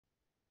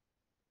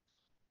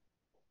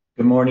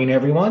Good morning,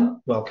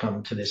 everyone.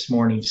 Welcome to this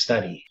morning's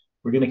study.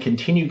 We're going to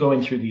continue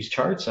going through these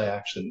charts. I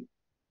actually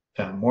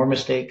found more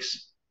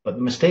mistakes, but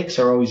the mistakes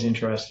are always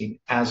interesting,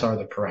 as are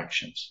the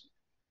corrections.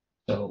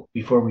 So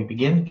before we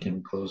begin,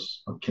 can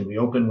we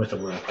open with a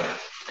word of prayer?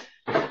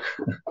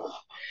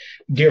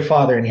 Dear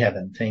Father in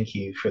heaven, thank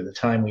you for the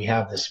time we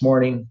have this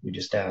morning. We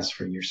just ask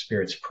for your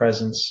Spirit's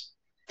presence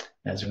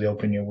as we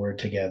open your word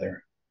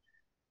together.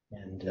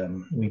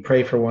 And we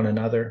pray for one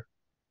another.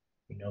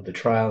 We know the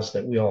trials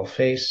that we all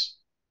face.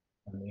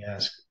 And we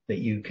ask that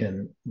you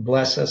can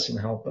bless us and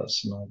help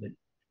us in all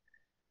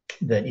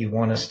that you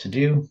want us to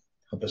do.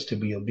 Help us to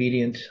be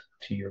obedient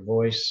to your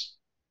voice.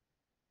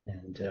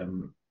 And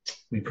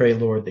we pray,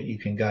 Lord, that you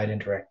can guide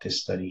and direct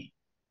this study.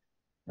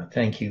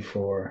 Thank you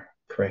for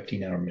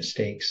correcting our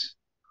mistakes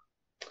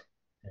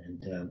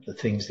and the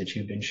things that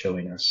you've been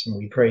showing us. And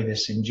we pray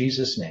this in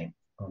Jesus' name.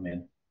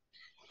 Amen.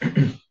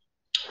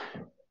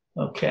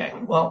 Okay,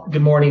 well,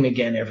 good morning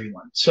again,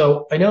 everyone.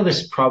 So I know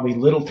this is probably a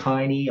little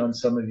tiny on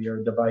some of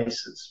your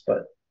devices,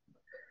 but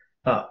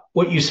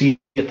what you see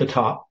at the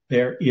top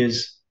there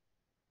is,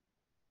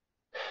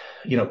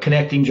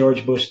 connecting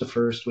George Bush the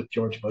first with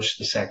George Bush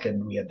the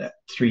second. We had that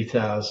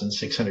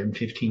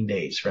 3,615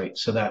 days, right?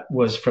 So that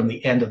was from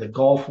the end of the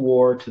Gulf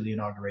War to the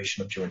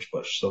inauguration of George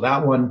Bush. So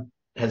that one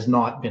has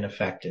not been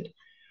affected.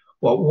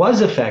 What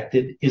was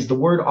affected is the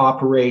word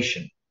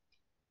operation.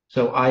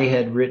 So I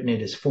had written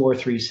it as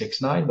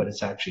 4369, but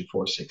it's actually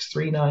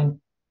 4639.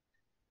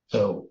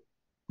 So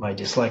my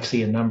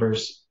dyslexia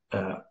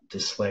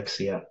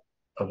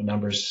of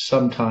numbers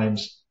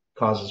sometimes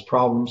causes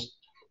problems.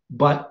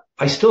 But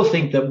I still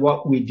think that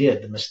what we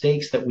did, the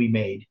mistakes that we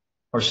made,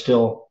 are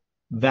still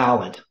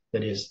valid.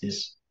 That is,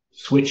 this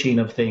switching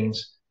of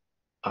things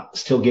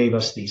still gave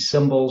us these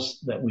symbols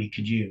that we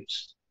could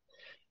use.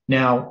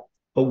 Now,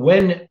 but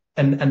when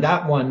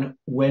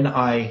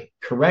I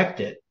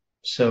correct it,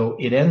 so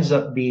it ends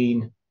up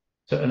being,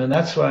 and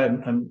that's why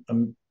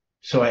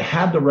so I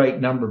had the right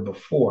number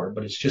before,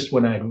 but it's just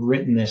when I'd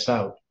written this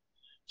out.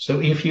 So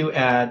if you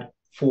add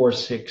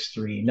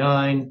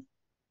 4639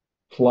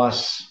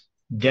 plus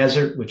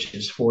desert, which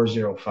is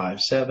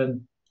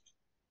 4057,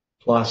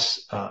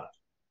 plus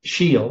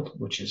shield,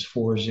 which is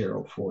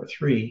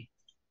 4043,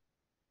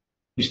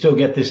 you still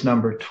get this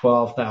number,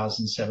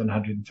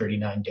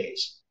 12,739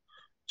 days.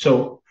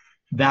 So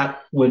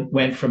that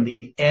went from the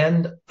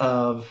end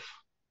of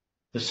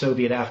the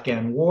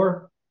Soviet-Afghan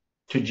War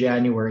to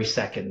January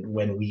 2nd,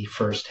 when we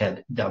first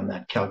had done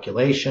that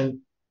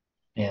calculation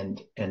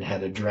and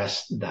had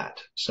addressed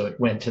that. So it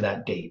went to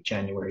that date,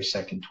 January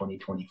 2nd,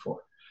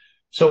 2024.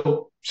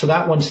 So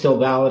that one's still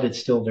valid.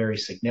 It's still very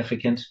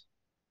significant.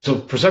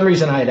 So for some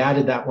reason, I had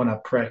added that one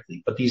up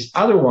correctly, but these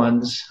other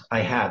ones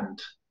I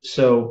hadn't.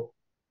 So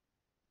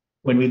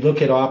when we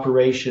look at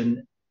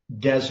Operation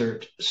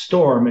Desert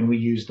Storm, and we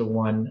use the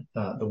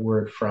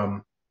word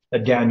from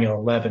Daniel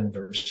 11,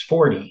 verse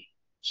 40,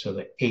 so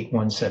the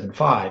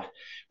 8175,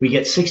 we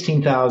get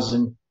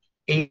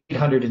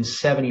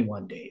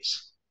 16,871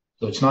 days.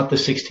 So it's not the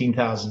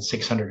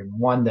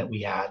 16,601 that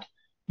we had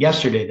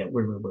yesterday that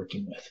we were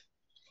working with.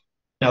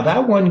 Now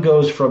that one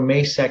goes from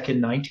May 2nd,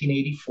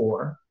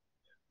 1984,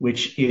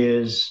 which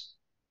is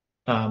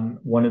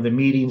one of the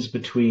meetings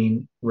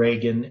between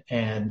Reagan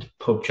and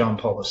Pope John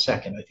Paul II.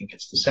 I think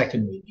it's the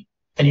second meeting.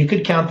 And you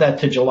could count that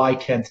to July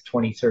 10th,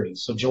 2030.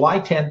 So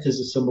July 10th is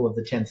a symbol of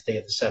the 10th day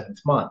of the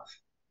 7th month.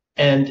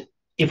 And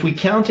if we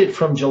count it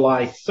from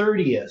July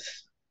 30th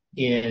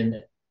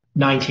in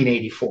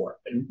 1984,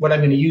 and what I'm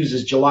going to use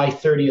is July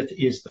 30th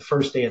is the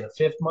first day of the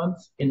 5th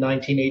month in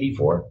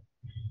 1984.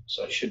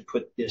 So I should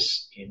put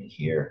this in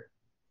here.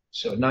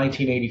 So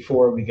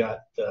 1984, we got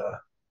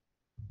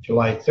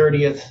July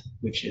 30th,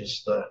 which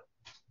is the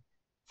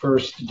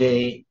first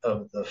day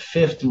of the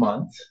 5th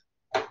month.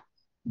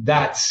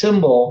 That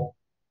symbol,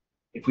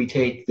 if we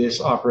take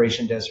this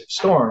Operation Desert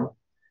Storm,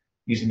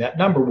 using that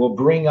number, will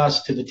bring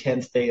us to the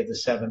 10th day of the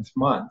 7th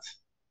month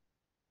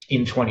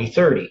in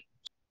 2030.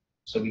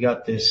 So we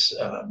got this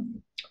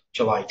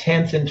July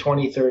 10th in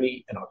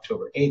 2030 and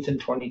October 8th in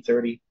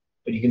 2030.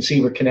 But you can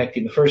see we're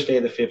connecting the first day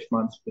of the 5th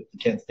month with the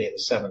 10th day of the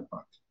 7th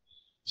month.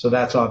 So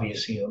that's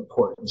obviously an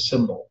important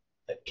symbol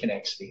that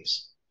connects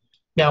these.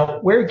 Now,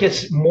 where it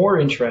gets more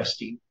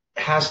interesting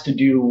has to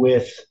do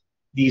with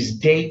these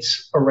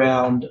dates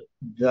around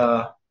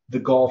the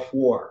Gulf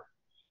War,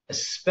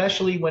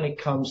 especially when it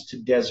comes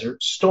to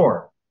Desert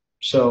Storm.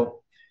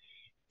 So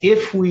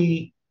if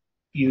we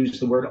use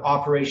the word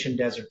Operation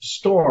Desert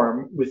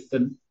Storm with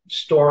the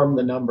storm,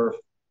 the number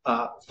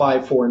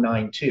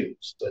 5492,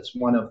 so that's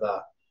one of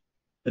the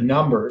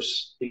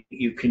numbers that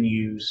you can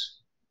use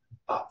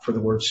for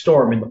the word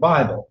storm in the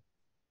Bible,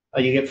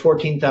 you get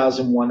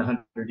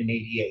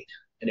 14,188.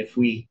 And if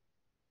we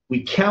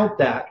count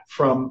that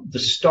from the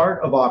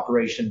start of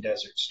Operation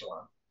Desert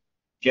Storm,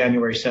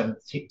 January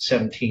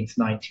 17th,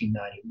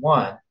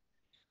 1991,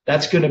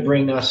 that's going to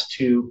bring us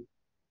to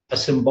a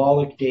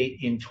symbolic date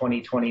in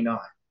 2029.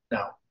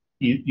 Now,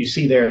 you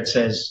see there it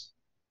says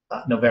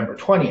November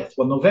 20th.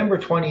 Well, November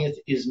 20th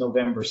is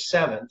November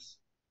 7th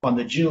on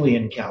the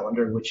Julian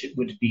calendar, which it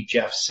would be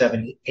Jeff's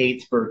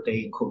 78th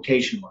birthday in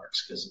quotation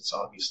marks, because it's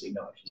obviously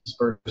not his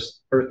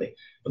birthday.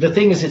 But the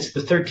thing is, it's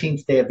the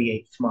 13th day of the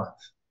 8th month.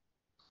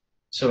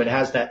 So it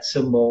has that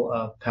symbol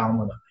of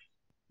Palmoni.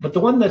 But the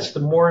one that's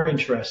the more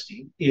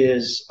interesting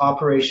is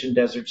Operation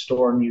Desert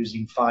Storm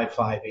using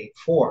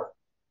 5584.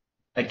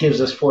 That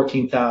gives us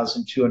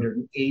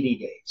 14,280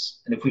 days.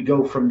 And if we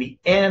go from the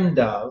end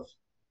of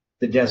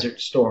the Desert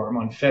Storm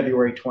on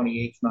February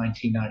 28th,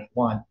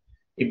 1991,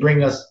 it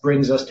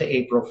brings us to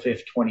April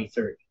 5th,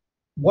 2030.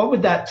 What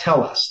would that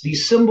tell us?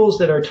 These symbols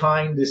that are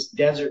tying this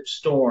Desert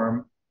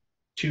Storm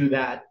to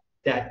that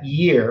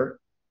year,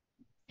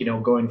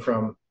 going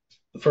from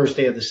the first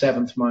day of the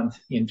 7th month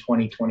in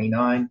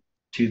 2029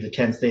 to the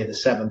 10th day of the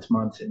 7th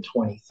month in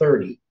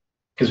 2030,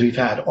 because we've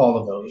had all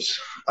of those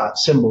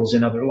symbols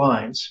in other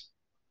lines.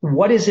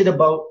 What is it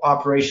about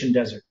Operation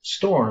Desert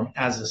Storm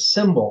as a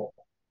symbol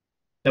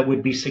that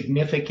would be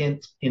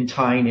significant in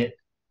tying it,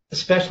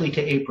 especially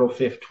to April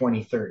 5th,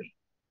 2030?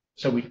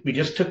 So we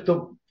just took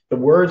the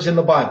words in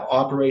the Bible,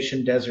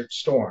 Operation Desert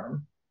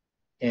Storm,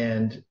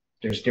 and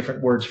there's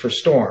different words for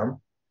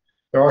storm.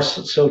 There are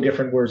so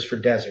different words for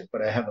desert,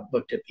 but I haven't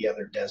looked at the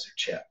other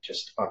deserts yet,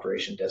 just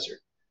Operation Desert,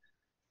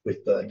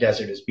 with the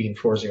desert as being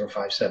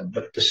 4057,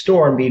 but the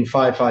storm being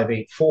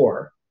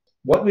 5584.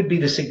 What would be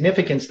the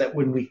significance that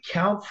when we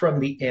count from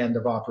the end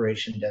of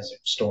Operation Desert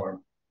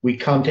Storm, we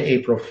come to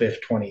April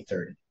 5th,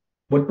 2030?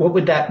 What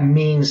would that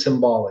mean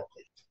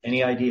symbolically?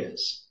 Any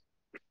ideas?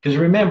 Because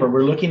remember,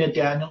 we're looking at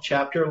Daniel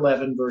chapter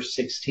 11, verse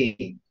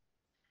 16,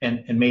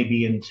 and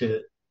maybe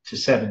into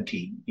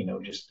 17.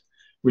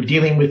 We're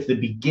dealing with the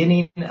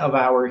beginning of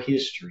our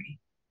history,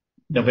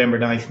 November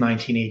 9th,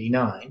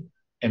 1989.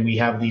 And we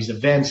have these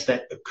events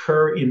that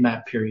occur in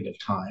that period of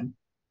time,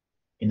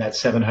 in that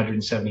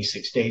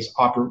 776 days.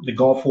 The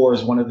Gulf War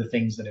is one of the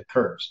things that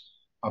occurs.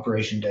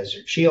 Operation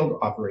Desert Shield,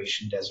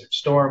 Operation Desert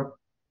Storm,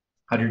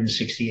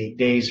 168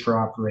 days for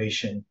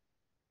Operation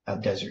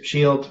Desert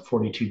Shield,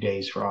 42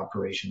 days for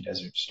Operation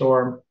Desert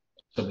Storm.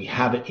 So we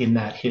have it in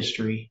that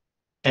history.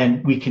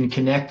 And we can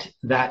connect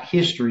that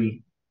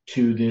history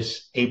to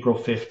this April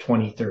 5th,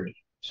 2030.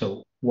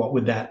 So what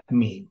would that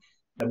mean?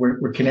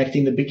 We're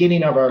connecting the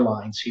beginning of our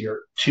lines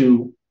here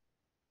to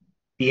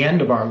the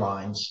end of our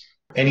lines.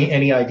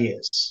 Any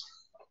ideas?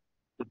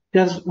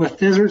 With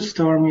Desert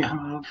Storm, you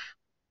have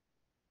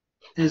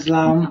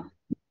Islam,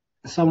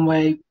 in some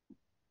way,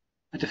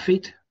 a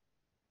defeat,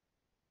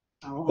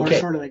 or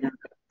sort of like a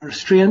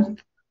restraint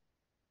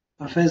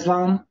of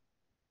Islam.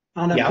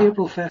 And if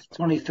April 5th,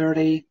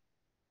 2030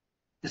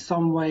 is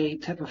some way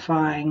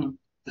typifying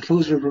the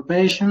closure of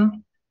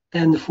probation,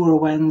 then the four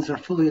winds are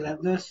fully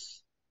let loose.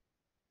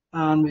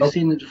 And we've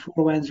seen that the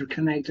four winds are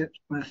connected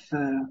with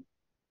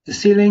the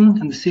sealing,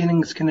 and the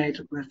sealing is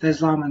connected with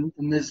Islam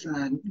in this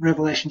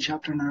Revelation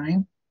chapter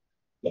 9.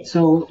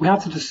 So we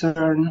have to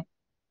discern,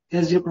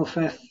 is April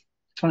 5th,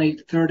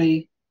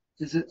 2030,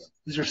 is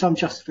there some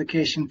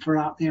justification for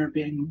that there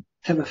being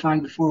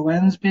typifying the four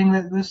winds being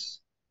like this?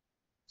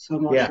 So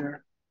I'm not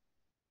sure.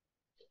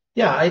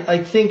 Yeah,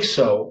 I think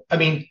so.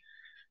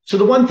 So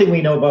the one thing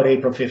we know about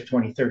April 5th,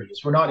 2030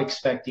 is we're not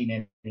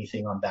expecting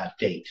anything on that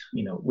date.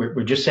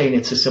 We're just saying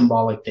it's a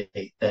symbolic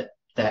date that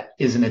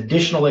is an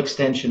additional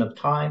extension of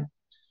time,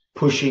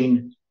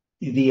 pushing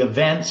the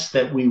events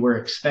that we were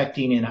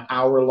expecting in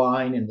our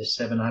line in the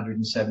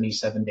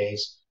 777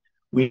 days.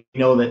 We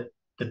know that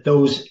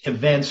those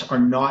events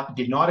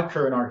did not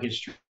occur in our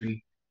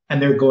history,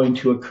 and they're going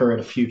to occur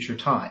at a future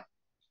time.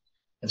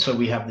 And so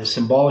we have this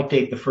symbolic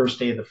date, the first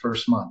day of the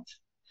first month.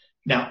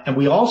 Now, and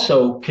we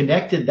also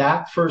connected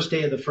that first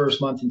day of the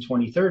first month in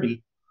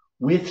 2030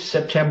 with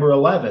September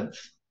 11th,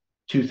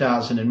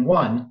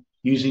 2001,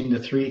 using the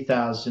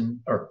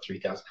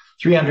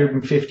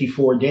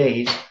 354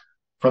 days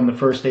from the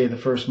first day of the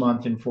first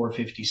month in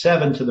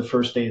 457 to the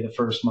first day of the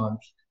first month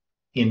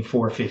in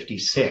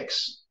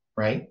 456,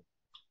 right?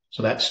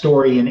 So that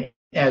story in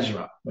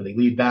Ezra, where they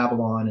leave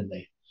Babylon and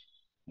they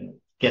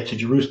get to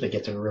Jerusalem, they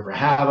get to the River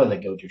Hava, they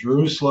go to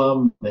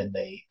Jerusalem, then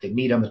they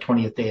meet on the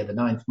 20th day of the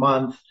 9th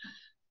month,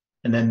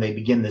 and then they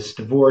begin this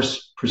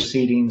divorce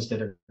proceedings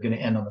that are going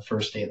to end on the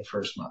first day of the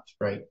first month,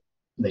 right?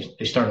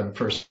 They start on the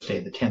first day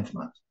of the 10th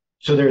month.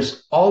 So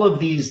there's all of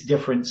these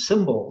different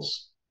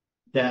symbols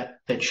that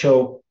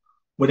show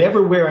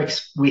whatever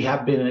we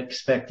have been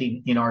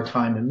expecting in our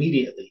time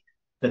immediately,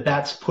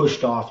 that's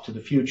pushed off to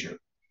the future.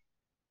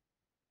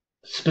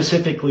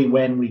 Specifically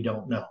when, we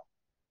don't know.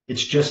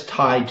 It's just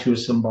tied to a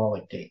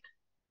symbolic date.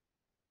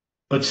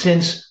 But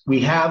since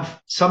we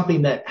have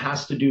something that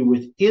has to do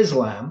with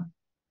Islam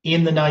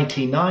in the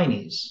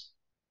 1990s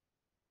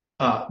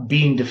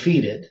being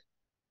defeated,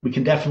 we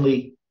can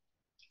definitely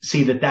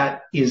see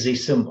that is a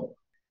symbol,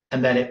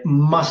 and that it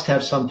must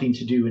have something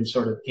to do in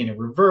a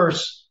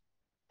reverse,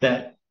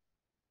 that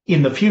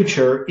in the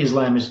future,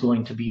 Islam is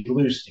going to be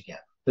loosed again.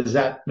 Does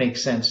that make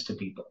sense to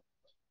people?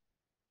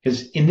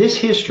 Because in this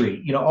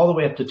history, all the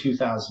way up to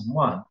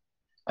 2001,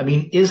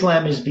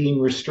 Islam is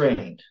being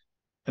restrained.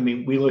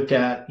 We looked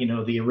at,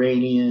 the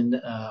Iranian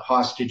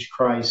hostage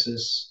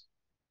crisis.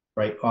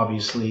 right?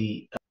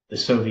 Obviously, the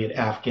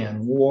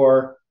Soviet-Afghan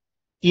War.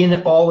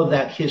 In all of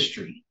that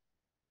history,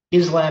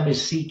 Islam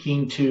is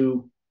seeking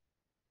to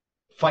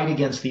fight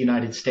against the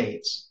United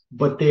States,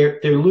 but they're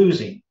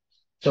losing,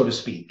 so to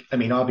speak. I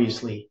mean,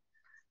 obviously,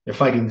 they're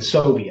fighting the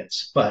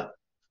Soviets, but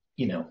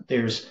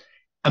there's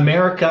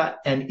America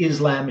and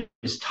Islam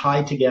is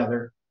tied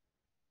together.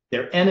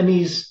 They're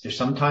enemies. They're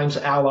sometimes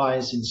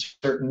allies in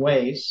certain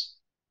ways,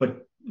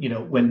 but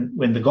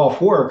when the Gulf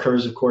War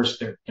occurs, of course,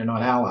 they're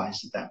not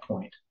allies at that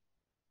point.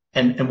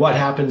 And what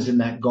happens in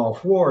that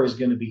Gulf War is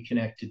going to be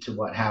connected to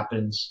what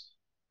happens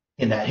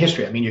in that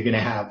history. I mean, you're going to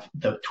have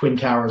the Twin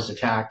Towers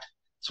attacked.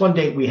 It's one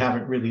date we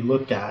haven't really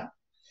looked at.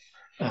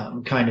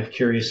 I'm kind of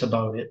curious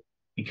about it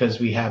because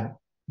we have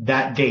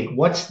that date.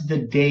 What's the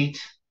date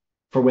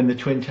for when the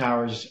Twin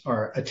Towers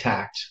are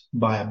attacked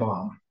by a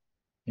bomb?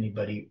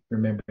 Anybody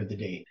remember the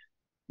date?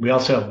 We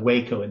also have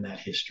Waco in that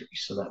history,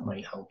 so that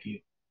might help you.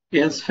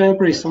 Yeah, it's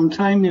February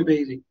sometime,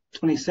 maybe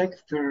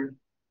 26th, or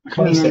I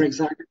can't remember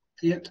exactly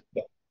yet.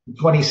 Yeah.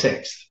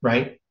 26th,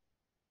 right?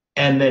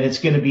 And then it's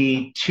going to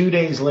be 2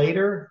 days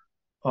later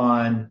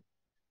on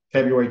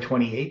February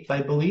 28th,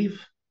 I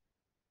believe,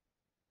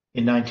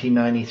 in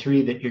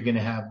 1993, that you're going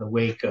to have the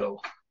Waco.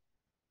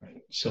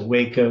 Right? So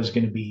Waco is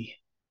going to be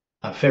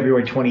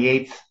February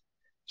 28th.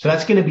 So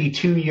that's going to be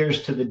 2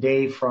 years to the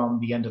day from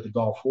the end of the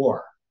Gulf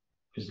War,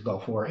 because the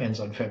Gulf War ends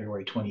on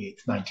February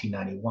 28th,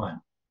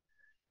 1991.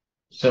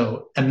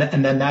 So, and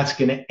then that's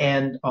going to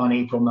end on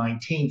April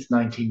 19th,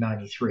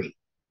 1993,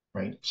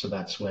 right? So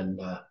that's when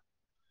the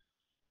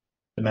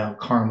Mount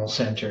Carmel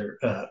Center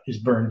is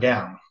burned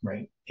down,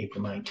 right?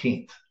 April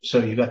 19th. So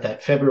you got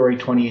that February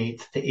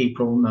 28th to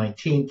April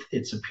 19th.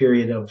 It's a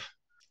period of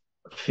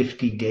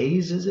 50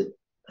 days, is it?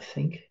 I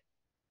think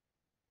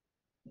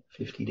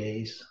 50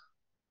 days.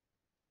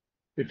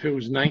 If it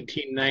was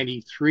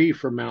 1993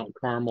 for Mount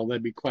Carmel,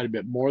 that'd be quite a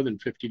bit more than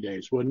 50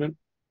 days, wouldn't it?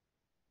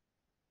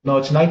 No,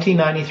 it's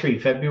 1993,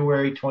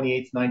 February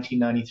 28th,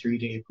 1993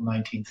 to April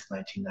 19th,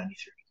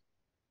 1993.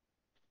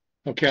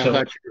 Okay, I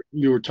thought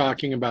you were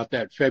talking about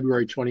that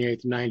February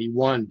 28th,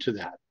 91 to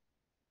that.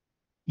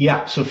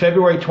 Yeah, so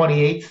February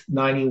 28th,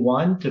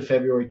 91 to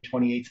February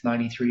 28th,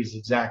 93 is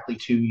exactly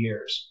 2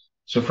 years.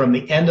 So from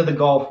the end of the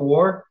Gulf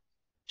War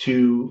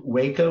to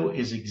Waco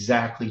is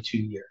exactly 2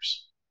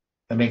 years.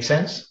 That makes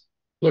sense?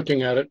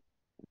 Looking at it.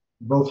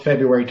 Both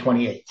February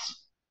 28th,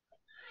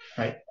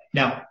 right?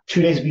 Now,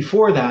 2 days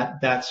before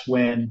that, that's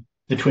when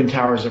the Twin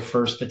Towers are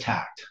first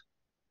attacked,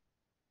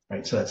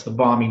 right? So that's the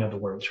bombing of the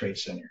World Trade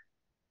Center.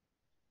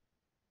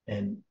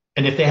 And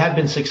if they had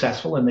been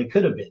successful, and they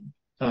could have been,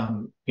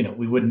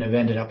 we wouldn't have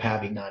ended up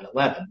having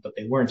 9/11, but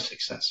they weren't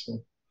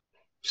successful.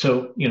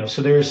 So,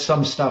 so there is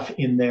some stuff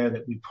in there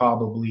that we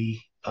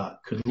probably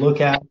could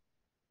look at.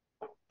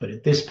 But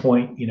at this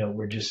point,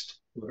 we're just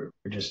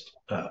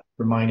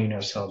reminding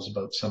ourselves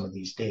about some of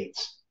these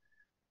dates.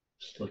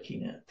 Just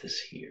looking at this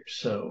here.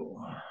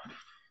 So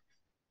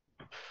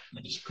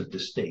I just put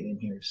this date in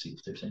here to see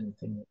if there's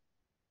anything that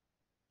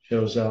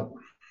shows up.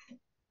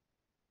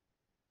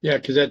 Yeah,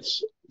 because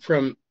that's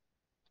from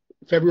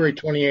February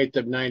 28th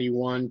of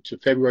 91 to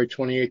February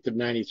 28th of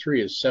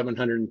 93 is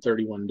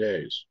 731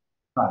 days.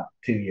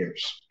 2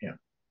 years, yeah.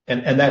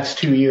 And that's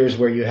 2 years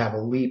where you have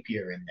a leap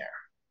year in there,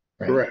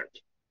 right?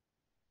 Correct.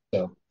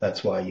 So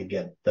that's why you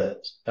get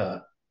the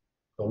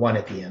one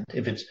at the end.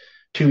 If it's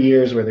 2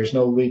 years where there's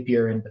no leap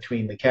year in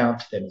between the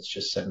count, then it's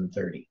just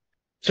 730.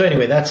 So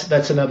anyway,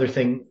 that's another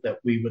thing that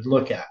we would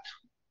look at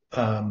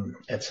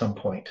some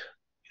point,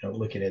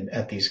 looking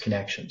at these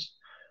connections.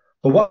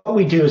 But what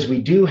we do is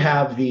we do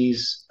have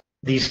these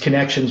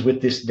connections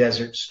with this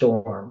desert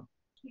storm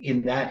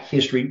in that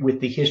history, with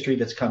the history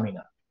that's coming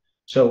up.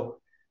 So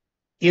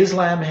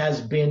Islam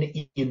has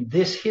been in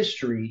this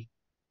history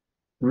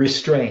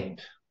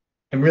restrained.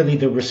 And really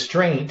the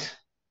restraint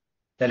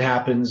that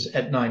happens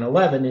at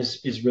 9/11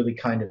 is really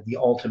kind of the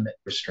ultimate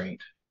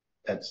restraint.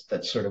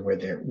 That's sort of where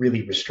they're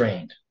really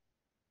restrained.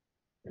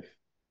 If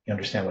you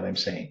understand what I'm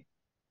saying.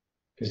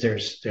 Because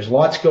there's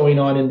lots going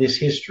on in this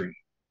history,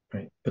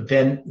 right? But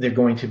then they're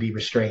going to be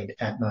restrained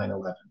at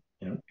 9/11.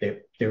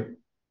 They're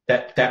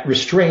that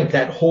restraint,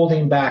 that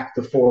holding back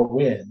the four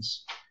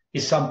winds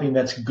is something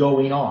that's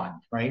going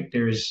on, right?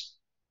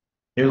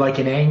 They're like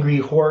an angry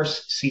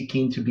horse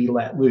seeking to be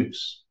let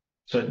loose.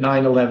 So at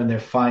 9/11, they're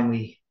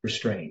finally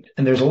restrained.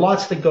 And there's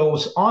lots that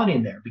goes on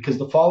in there because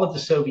the fall of the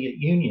Soviet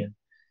Union,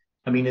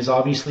 is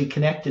obviously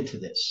connected to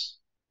this,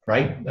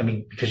 right?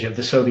 Because you have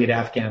the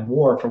Soviet-Afghan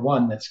War, for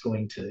one, that's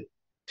going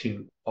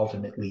to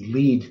ultimately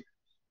lead,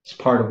 it's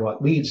part of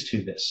what leads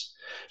to this.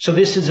 So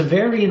this is a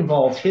very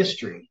involved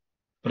history,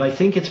 but I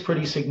think it's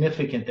pretty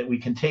significant that we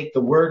can take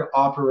the word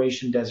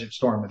Operation Desert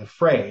Storm, or the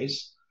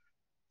phrase,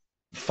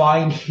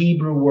 find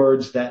Hebrew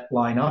words that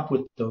line up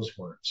with those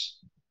words,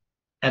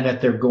 and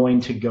that they're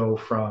going to go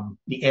from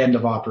the end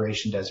of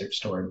Operation Desert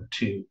Storm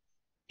to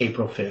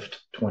April 5th,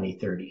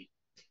 2030,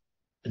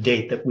 a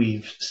date that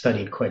we've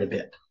studied quite a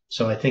bit.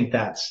 So I think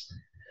it's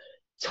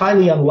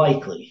highly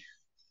unlikely,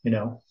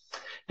 Now,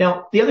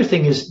 Now, the other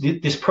thing is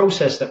this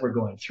process that we're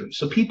going through.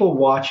 So people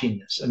watching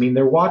this, I mean,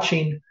 they're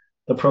watching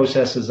the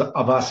processes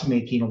of us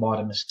making a lot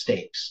of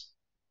mistakes.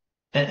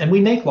 And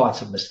we make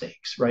lots of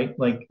mistakes, right?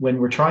 Like when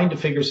we're trying to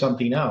figure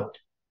something out,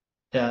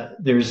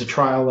 there's a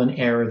trial and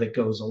error that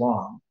goes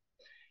along.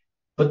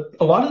 But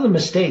a lot of the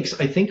mistakes,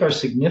 I think, are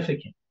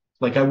significant.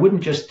 Like I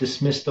wouldn't just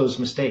dismiss those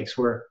mistakes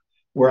where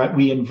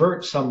we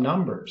invert some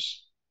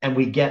numbers and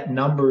we get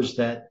numbers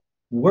that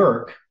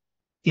work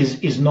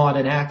is not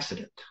an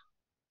accident.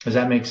 Does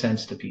that make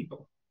sense to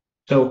people?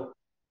 So,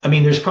 I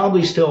mean, there's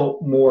probably still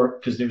more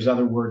because there's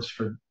other words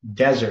for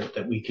desert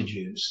that we could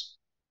use.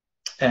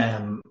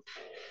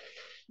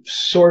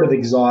 Sort of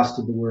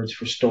exhausted the words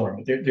for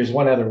storm. There's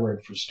one other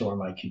word for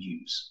storm I could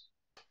use.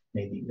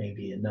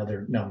 Maybe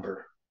another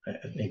number,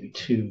 maybe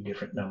two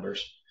different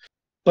numbers.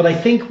 But I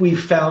think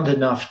we've found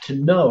enough to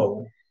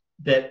know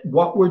that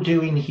what we're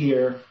doing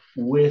here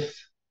with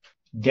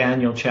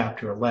Daniel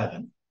chapter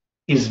 11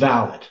 is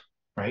valid,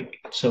 right?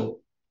 So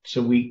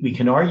we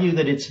can argue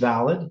that it's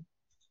valid,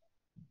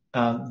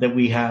 that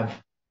we have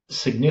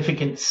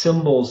significant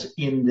symbols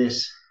in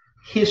this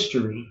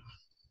history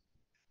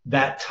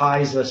that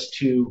ties us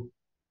to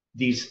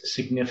these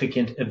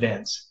significant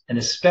events, and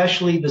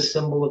especially the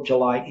symbol of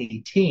July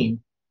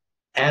 18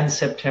 and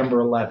September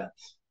 11th.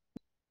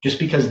 Just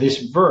because this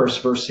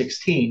verse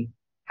 16,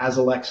 has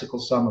a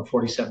lexical sum of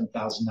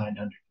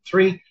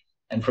 47,903,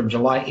 and from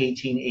July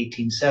 18,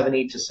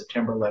 1870 to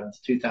September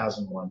 11th,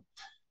 2001,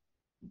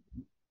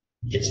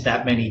 it's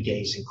that many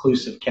days,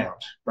 inclusive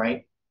count,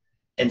 right?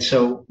 And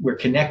so we're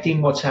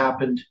connecting what's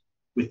happened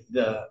with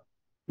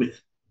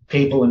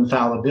papal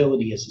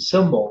infallibility as a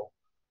symbol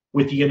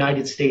with the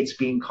United States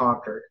being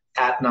conquered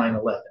at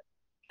 9/11.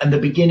 And the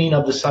beginning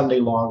of the Sunday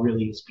law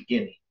really is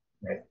beginning,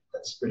 right?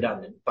 That's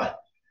redundant, but,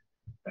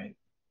 right?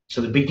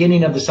 So the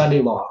beginning of the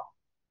Sunday law,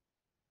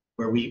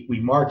 where we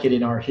mark it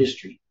in our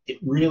history, it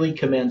really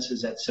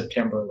commences at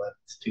September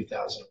 11th,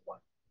 2001.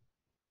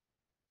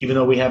 Even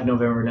though we have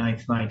November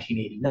 9th,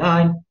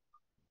 1989,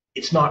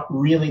 it's not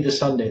really the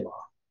Sunday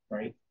law,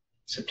 right?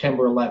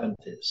 September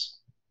 11th is.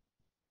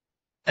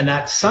 And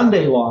that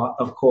Sunday law,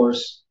 of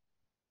course,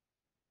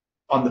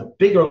 on the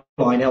bigger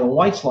line, Ellen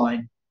White's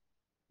line,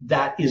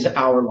 that is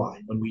our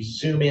line. When we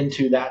zoom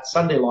into that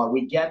Sunday law,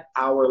 we get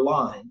our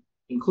line,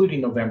 including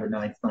November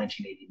 9th,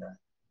 1989.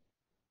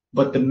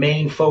 But the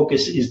main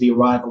focus is the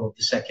arrival of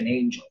the second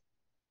angel,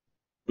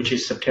 which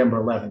is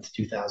September 11th,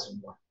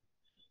 2001.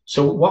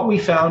 So what we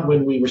found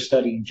when we were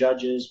studying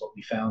Judges, what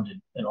we found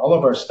in all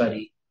of our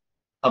study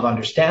of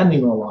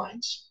understanding the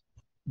lines,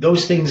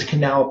 those things can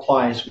now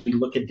apply as we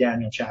look at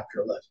Daniel chapter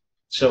 11.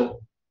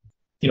 So,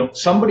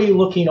 somebody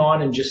looking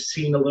on and just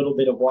seeing a little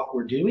bit of what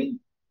we're doing,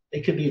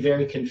 they could be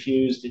very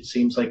confused. It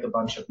seems like a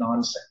bunch of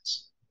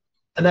nonsense.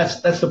 And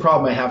that's the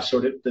problem I have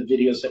sort of the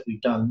videos that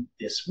we've done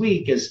this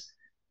week is,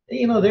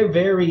 they're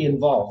very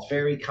involved,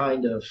 very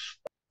kind of,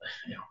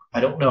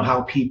 I don't know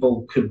how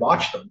people could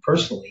watch them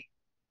personally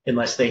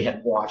unless they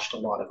had watched a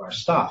lot of our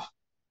stuff.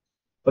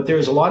 But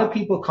there's a lot of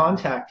people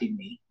contacting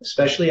me,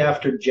 especially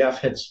after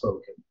Jeff had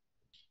spoken,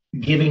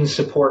 giving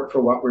support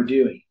for what we're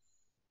doing.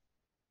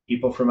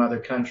 People from other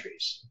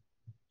countries.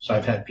 So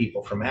I've had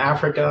people from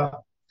Africa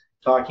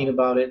talking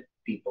about it,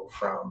 people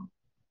from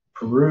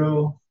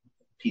Peru,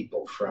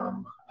 people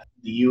from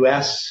the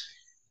US,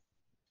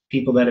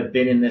 people that have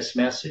been in this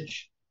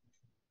message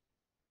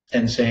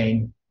and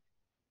saying,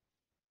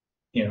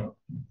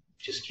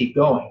 just keep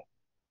going,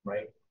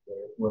 right?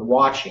 We're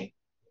watching.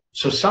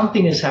 So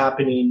something is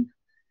happening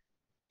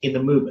in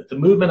the movement. The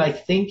movement, I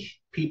think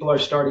people are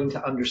starting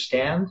to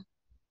understand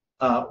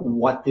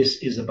what this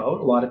is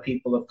about. A lot of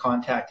people have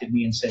contacted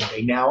me and said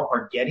they now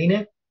are getting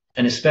it,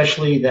 and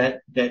especially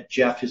that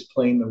Jeff is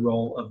playing the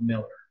role of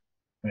Miller.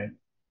 Right?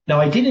 Now,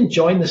 I didn't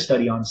join the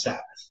study on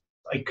Sabbath.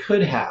 I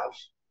could have,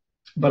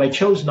 but I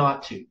chose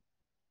not to.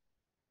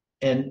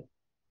 And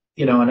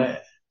I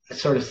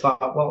sort of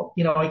thought, well,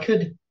 I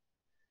could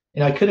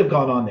have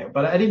gone on there,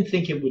 but I didn't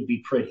think it would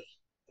be pretty.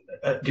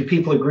 Do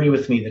people agree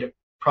with me that it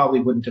probably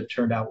wouldn't have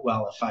turned out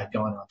well if I'd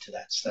gone on to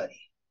that study?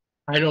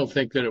 I don't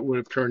think that it would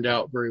have turned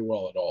out very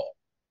well at all.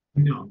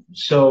 No.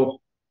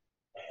 So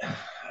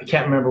I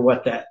can't remember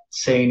what that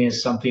saying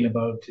is. Something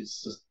about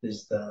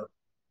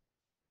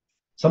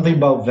something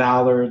about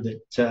valor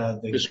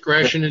that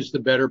discretion is the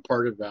better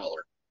part of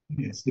valor.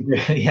 It's the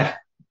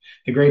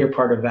greater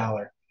part of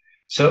valor.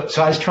 So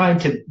I was trying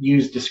to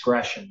use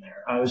discretion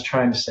there. I was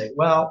trying to say,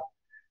 well,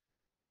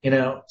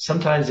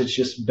 sometimes it's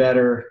just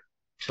better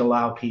to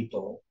allow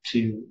people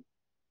to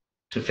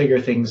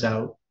figure things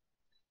out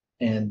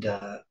and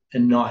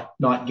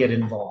not get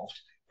involved.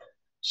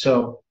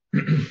 So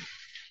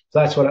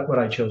that's what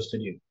I chose to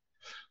do.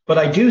 But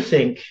I do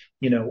think,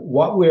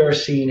 what we're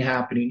seeing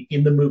happening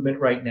in the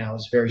movement right now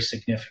is very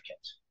significant.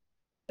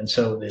 And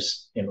so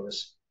this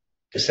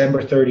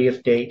December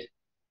 30th date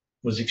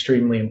was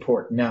extremely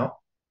important. Now,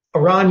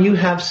 Iran, you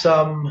have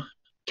some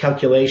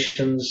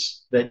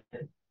calculations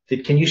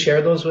can you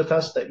share those with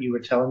us that you were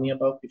telling me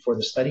about before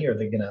the study? Or are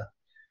they going to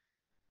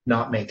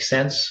not make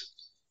sense?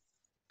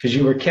 Because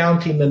you were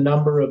counting the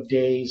number of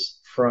days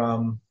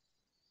from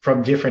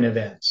different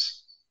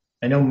events.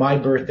 I know my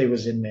birthday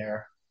was in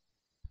there.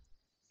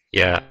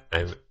 Yeah,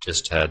 I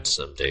just had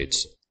some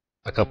dates,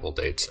 a couple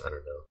dates, I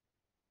don't know.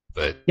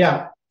 But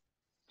yeah,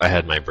 I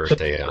had my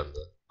birthday on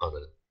the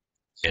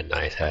and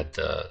I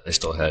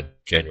still had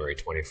January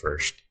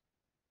 21st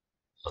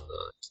on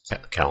the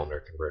calendar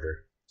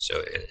converter. So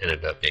it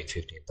ended up being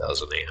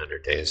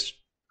 15,800 days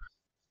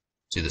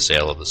to the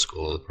sale of the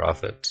School of the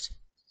Prophets.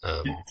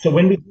 So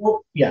when we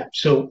go,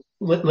 so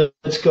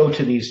let's go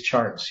to these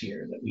charts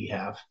here that we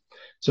have.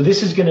 So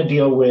this is going to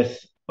deal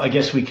with, I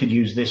guess we could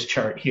use this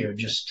chart here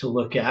just to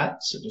look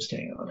at. So just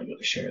hang on, I'm going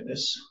to share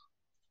this.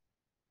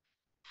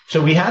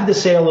 So we had the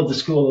sale of the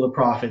School of the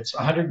Prophets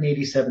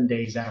 187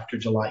 days after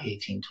July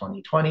 18,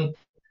 2020.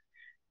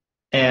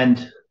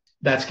 And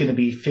that's going to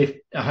be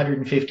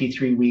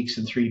 153 weeks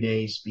and 3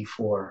 days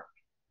before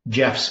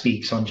Jeff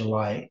speaks on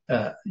July,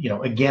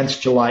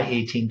 against July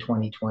 18,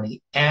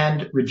 2020,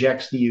 and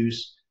rejects the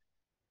use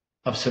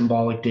of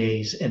symbolic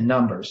days and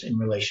numbers in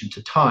relation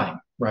to time,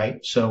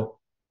 right? So,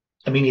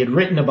 I mean, he had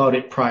written about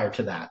it prior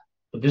to that,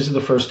 but this is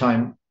the first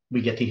time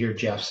we get to hear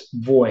Jeff's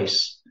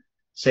voice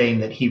saying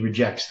that he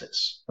rejects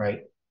this,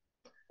 right?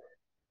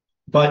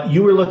 But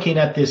you were looking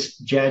at this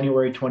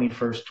January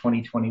 21st,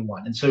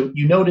 2021. And so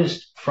you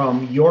noticed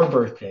from your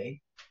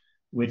birthday,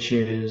 which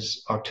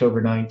is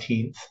October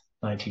 19th,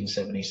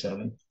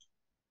 1977,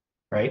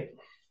 right?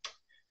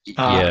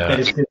 Yeah. That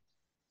is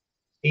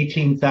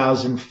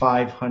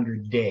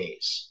 18,500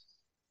 days.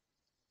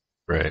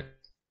 Right.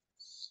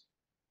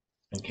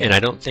 Okay. And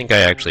I don't think I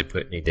actually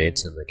put any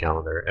dates in the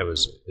calendar. It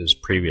was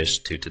previous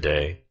to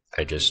today.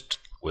 I just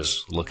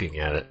was looking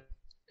at it,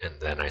 and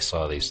then I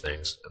saw these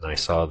things, and I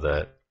saw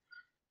that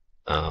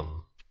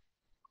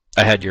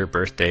I had your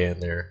birthday in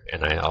there,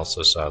 and I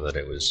also saw that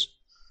it was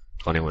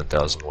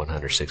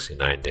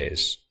 21,169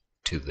 days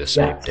to the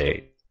same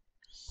date,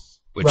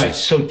 which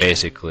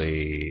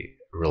basically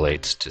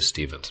relates to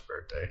Stephen's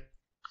birthday.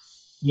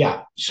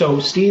 Yeah. So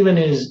Stephen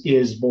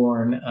is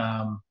born,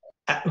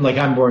 like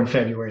I'm born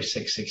February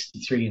 6th,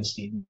 63, and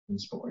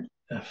Stephen's born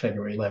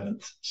February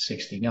 11th,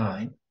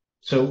 69.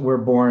 So we're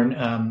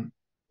born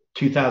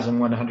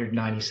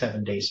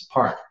 2,197 days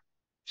apart.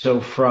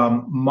 So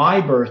from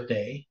my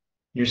birthday,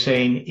 you're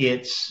saying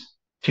it's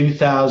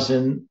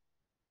 2,000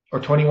 or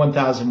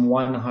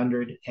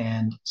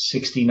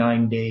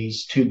 21,169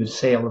 days to the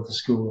sale of the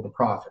School of the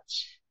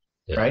Prophets,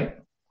 right?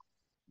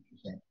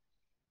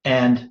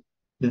 And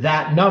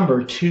that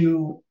number,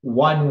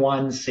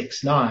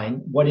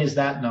 21169, what is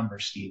that number,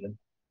 Stephen?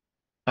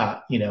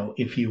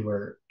 If you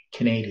were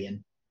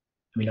Canadian,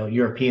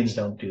 Europeans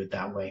don't do it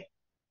that way,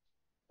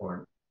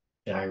 or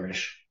the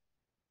Irish.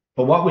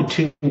 But what would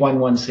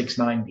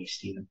 21169 be,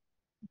 Stephen?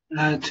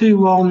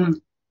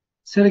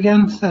 say it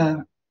again.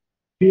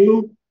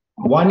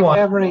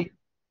 211.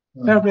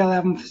 February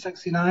 11th,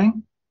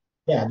 69.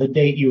 Yeah, the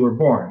date you were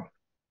born.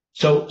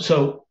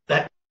 So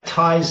that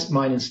ties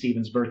mine and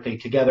Stephen's birthday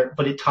together,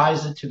 but it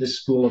ties it to the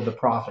School of the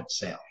Prophet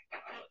sale,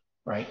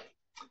 right?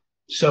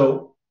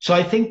 So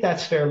I think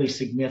that's fairly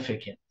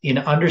significant in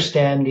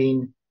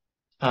understanding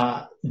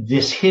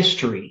this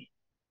history.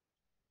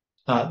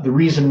 The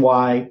reason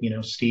why,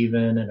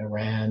 Stephen and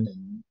Iran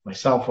and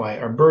myself, why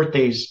our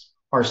birthdays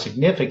are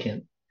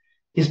significant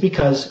is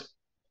because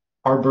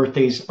our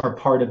birthdays are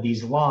part of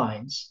these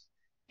lines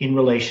in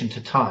relation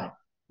to time,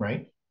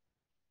 right?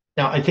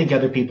 Now, I think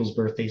other people's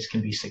birthdays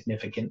can be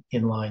significant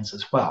in lines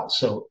as well.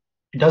 So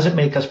it doesn't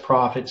make us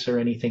prophets or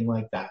anything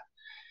like that.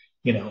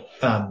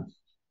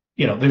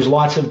 There's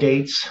lots of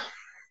dates,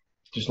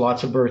 there's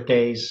lots of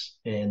birthdays,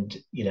 and,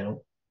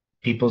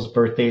 people's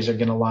birthdays are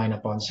going to line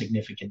up on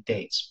significant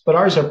dates. But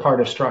ours are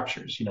part of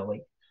structures, like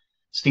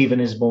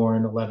Stephen is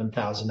born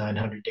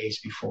 11,900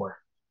 days before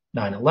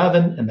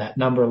 9/11, and that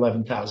number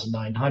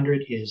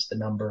 11,900 is the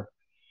number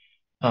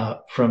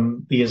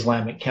from the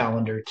Islamic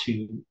calendar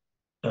to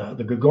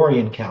the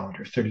Gregorian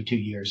calendar, 32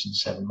 years and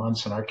 7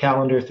 months on our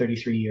calendar,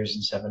 33 years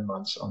and 7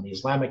 months on the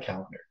Islamic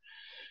calendar.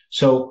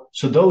 So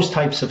those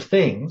types of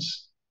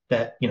things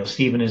that,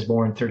 Stephen is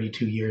born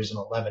 32 years and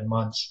 11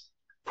 months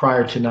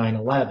prior to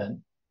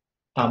 9/11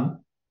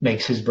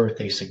 makes his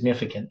birthday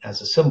significant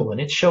as a symbol. And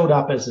it showed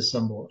up as a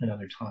symbol in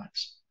other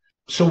times.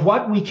 So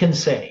what we can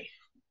say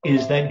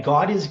is that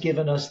God has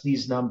given us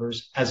these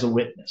numbers as a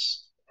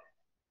witness.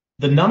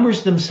 The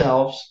numbers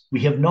themselves,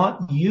 we have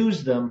not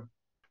used them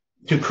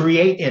to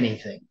create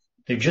anything.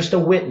 They're just a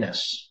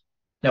witness.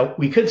 Now,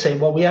 we could say,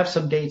 well, we have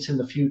some dates in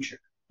the future,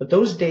 but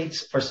those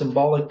dates are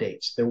symbolic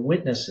dates. They're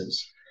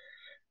witnesses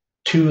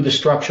to the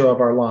structure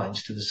of our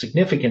lines, to the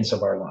significance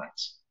of our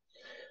lines.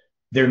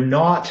 They're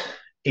not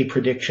a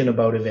prediction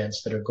about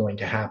events that are going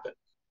to happen.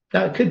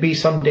 Now, it could be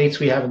some dates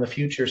we have in the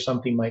future,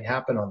 something might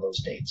happen on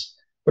those dates,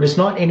 but it's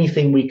not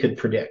anything we could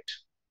predict.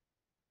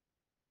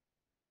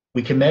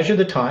 We can measure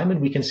the time and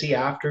we can see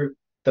after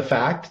the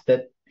fact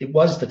that it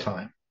was the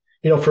time.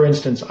 For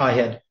instance,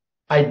 I'd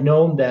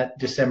known that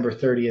December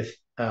 30th,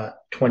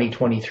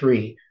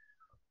 2023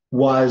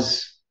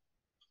 was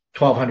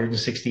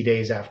 1,260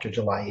 days after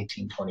July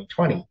 18,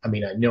 2020.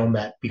 I'd known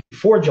that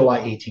before July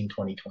 18,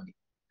 2020.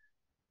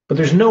 But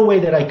there's no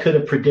way that I could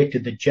have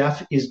predicted that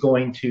Jeff is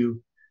going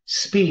to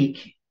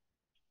speak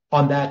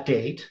on that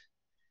date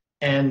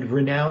and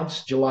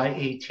renounce July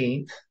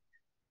 18th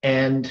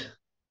and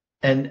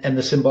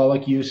the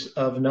symbolic use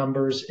of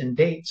numbers and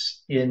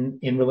dates in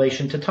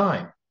relation to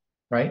time,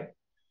 right?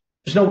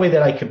 There's no way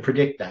that I could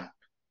predict that.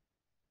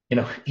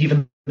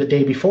 Even the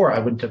day before, I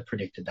wouldn't have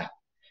predicted that.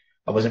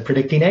 I wasn't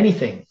predicting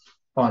anything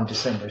on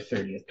December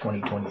 30th,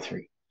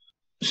 2023.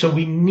 So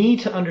we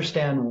need to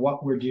understand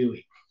what we're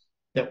doing,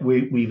 that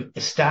we're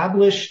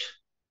establishing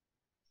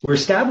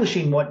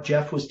what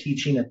Jeff was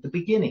teaching at the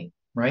beginning,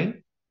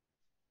 right?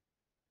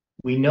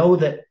 We know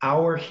that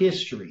our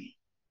history,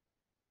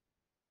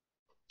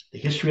 the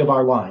history of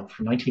our line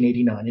from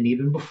 1989 and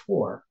even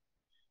before,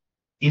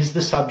 is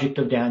the subject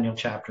of Daniel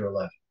chapter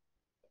 11.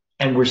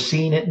 And we're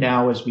seeing it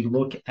now as we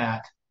look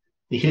at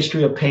the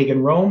history of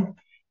pagan Rome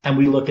and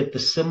we look at the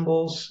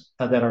symbols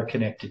that are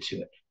connected to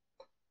it.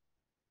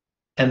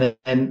 And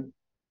then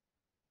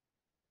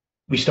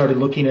we started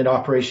looking at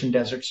Operation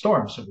Desert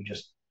Storm. So we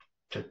just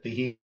took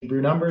the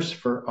Hebrew numbers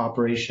for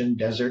Operation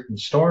Desert and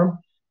Storm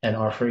and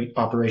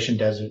Operation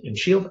Desert and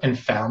Shield and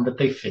found that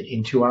they fit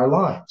into our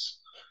lines,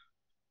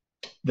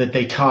 that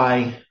they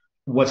tie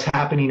what's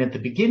happening at the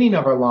beginning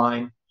of our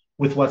line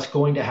with what's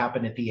going to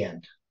happen at the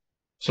end.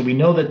 So we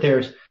know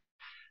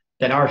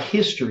that our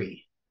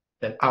history,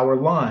 that our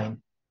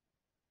line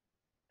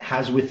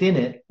has within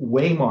it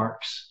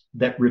waymarks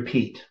that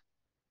repeat,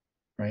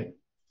 right?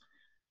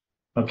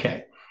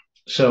 Okay.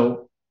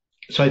 So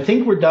I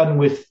think we're done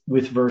with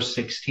verse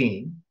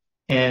 16,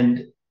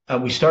 and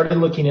we started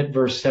looking at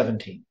verse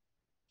 17.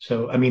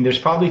 So, there's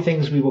probably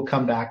things we will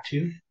come back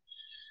to.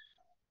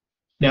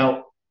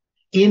 Now,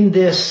 in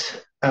this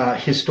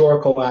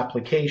historical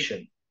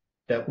application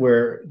that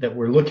we're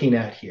looking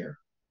at here,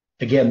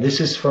 again, this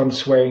is from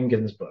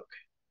Swearingen's book,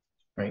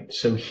 right?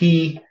 So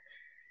he's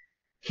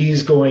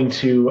going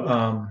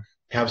to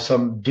have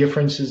some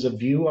differences of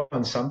view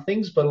on some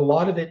things, but a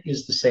lot of it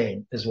is the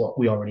same as what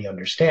we already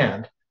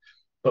understand.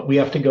 But we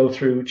have to go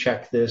through,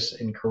 check this,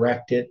 and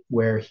correct it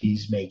where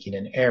he's making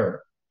an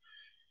error.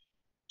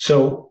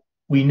 So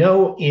we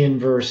know in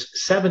verse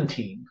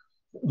 17,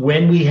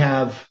 when we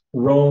have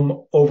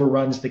Rome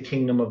overruns the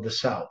kingdom of the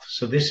south.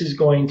 So this is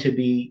going to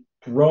be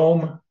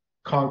Rome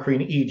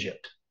conquering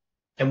Egypt.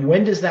 And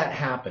when does that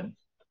happen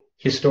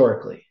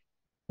historically?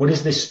 What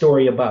is this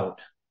story about?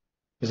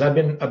 Because I've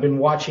been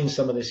watching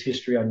some of this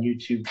history on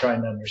YouTube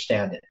trying to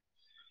understand it.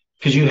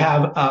 Because you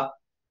have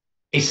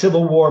a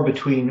civil war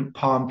between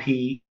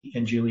Pompey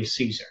and Julius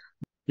Caesar.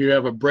 You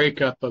have a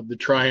breakup of the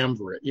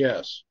triumvirate,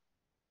 yes.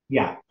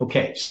 Yeah,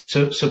 okay.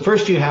 So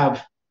first you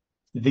have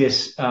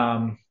this,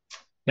 now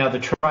the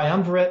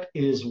triumvirate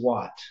is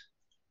what?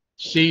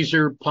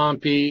 Caesar,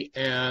 Pompey,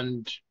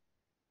 and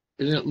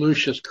isn't it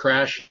Lucius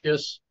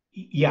Crassus?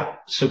 Yeah,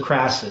 so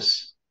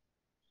Crassus.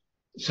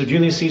 So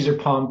Julius Caesar,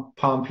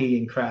 Pompey,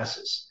 and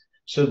Crassus.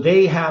 So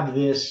they have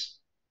this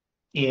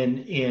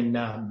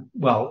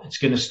it's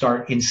going to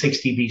start in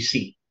 60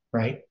 BC,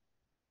 right?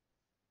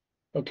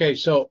 Okay,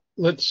 so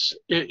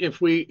if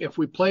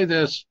we play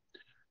this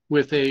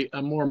with a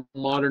more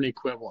modern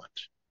equivalent.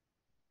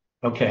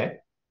 Okay.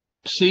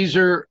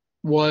 Caesar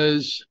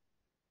was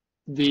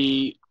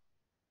the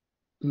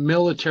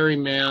military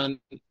man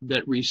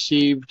that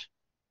received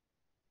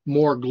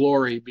more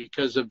glory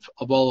because of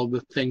all of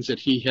the things that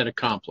he had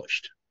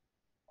accomplished.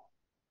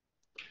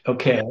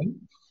 Okay.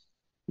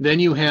 Then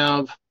you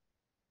have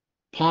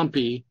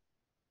Pompey,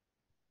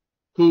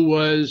 who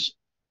was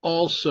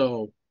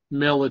also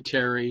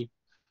military,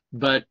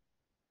 but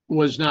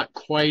was not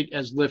quite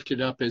as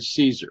lifted up as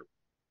Caesar.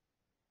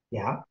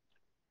 Yeah.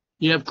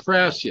 You have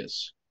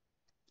Crassus,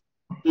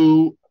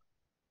 who,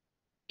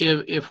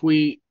 if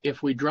we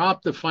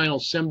drop the final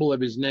symbol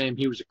of his name,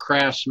 he was a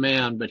crass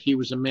man, but he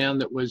was a man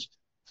that was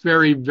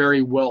very,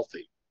 very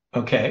wealthy.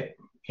 Okay.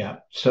 Yeah.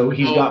 So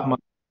he's got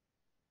money.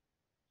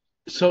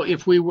 So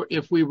if we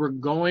were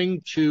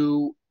going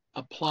to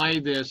apply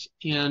this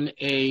in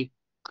a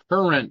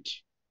current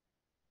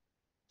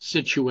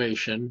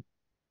situation,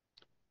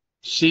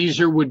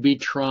 Caesar would be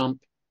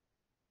Trump,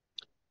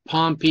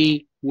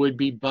 Pompey would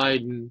be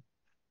Biden,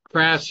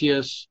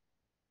 Crassus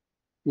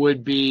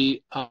would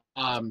be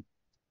trying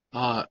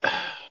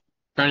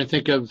to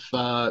think of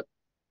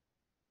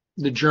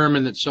the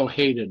German that's so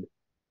hated.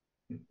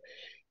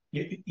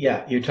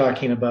 Yeah, you're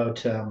talking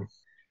about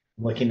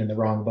looking in the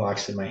wrong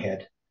box in my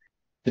head.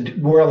 The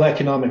World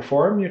Economic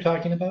Forum you're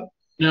talking about?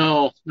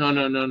 No.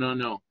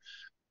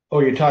 Oh,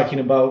 you're talking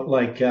about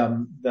like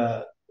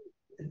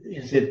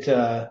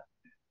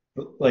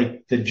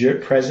like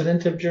the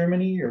president of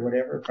Germany or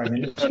whatever, prime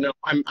minister? No,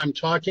 I'm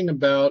talking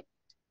about,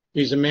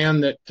 he's a man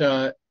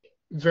that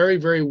very,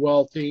 very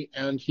wealthy,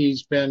 and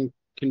he's been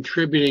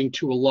contributing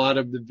to a lot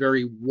of the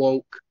very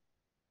woke.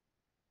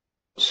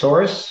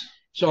 Soros.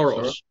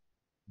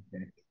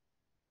 Okay.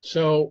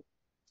 So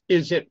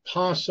is it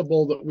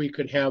possible that we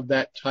could have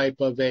that type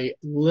of a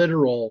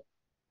literal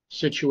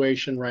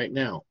situation right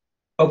now?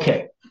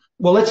 Okay.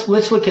 Well, let's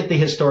look at the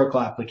historical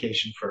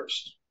application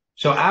first.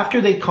 So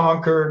after they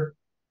conquer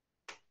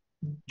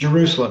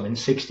Jerusalem in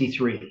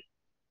 63.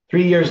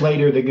 3 years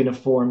later, they're going to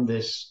form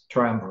this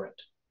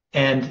triumvirate.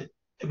 And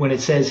when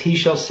it says, he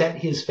shall set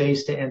his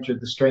face to enter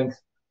with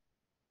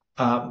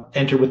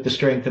the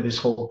strength of his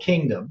whole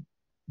kingdom,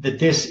 that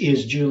this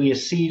is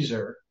Julius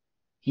Caesar.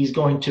 He's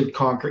going to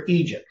conquer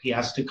Egypt. He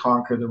has to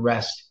conquer the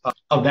rest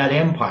of that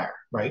empire,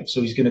 right?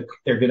 So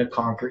they're going to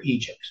conquer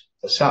Egypt,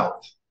 the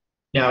south.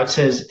 Now it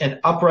says, and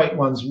upright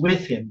ones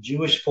with him,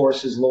 Jewish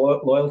forces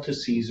loyal to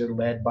Caesar,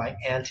 led by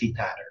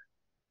Antipater.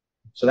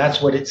 So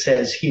that's what it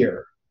says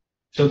here.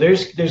 So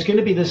there's going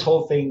to be this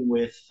whole thing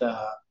with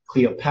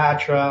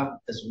Cleopatra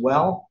as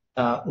well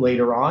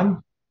later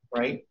on,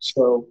 right?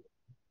 So,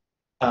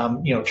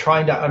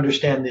 trying to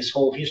understand this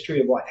whole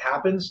history of what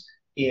happens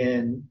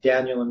in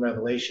Daniel and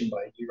Revelation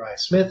by Uriah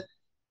Smith,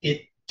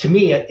 to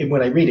me,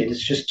 when I read it,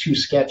 it's just too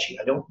sketchy.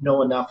 I don't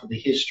know enough of the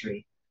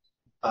history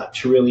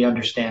to really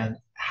understand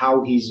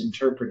how he's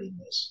interpreting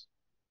this.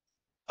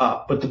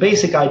 But the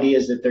basic idea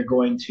is that they're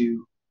going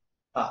to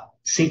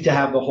seek to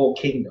have the whole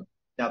kingdom.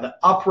 Now, the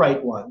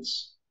upright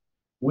ones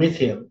with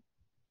him,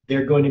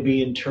 they're going to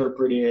be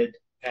interpreted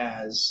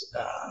as,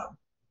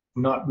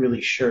 I'm not really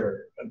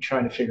sure. I'm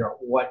trying to figure out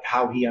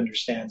how he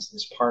understands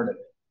this part of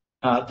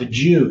it. The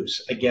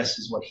Jews, I guess,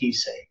 is what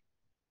he's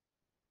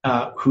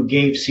saying, who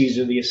gave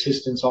Caesar the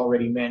assistance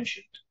already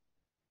mentioned.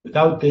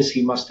 Without this,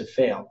 he must have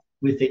failed.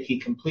 With it, he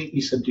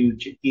completely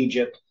subdued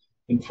Egypt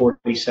in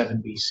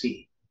 47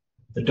 BC.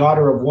 The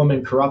daughter of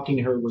woman corrupting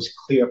her was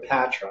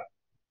Cleopatra,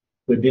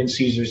 who had been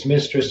Caesar's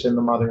mistress and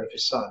the mother of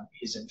his son.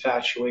 His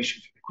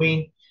infatuation for the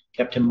queen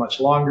kept him much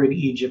longer in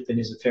Egypt than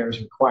his affairs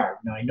required.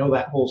 Now, I know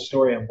that whole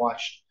story. I've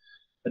watched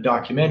a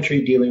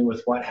documentary dealing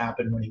with what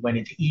happened when he went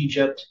into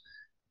Egypt.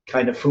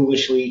 Kind of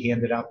foolishly, he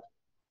ended up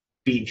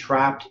being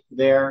trapped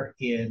there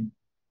in,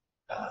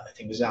 I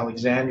think it was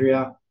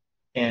Alexandria,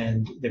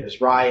 and there was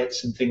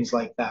riots and things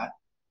like that.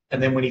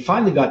 And then when he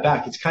finally got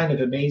back, it's kind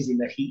of amazing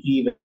that he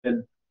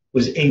even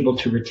was able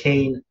to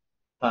retain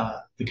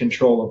the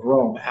control of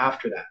Rome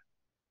after that.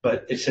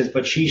 But it says,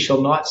 but she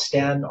shall not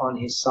stand on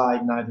his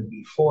side, neither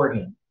before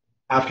him.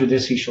 After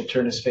this, he shall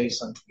turn his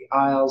face unto the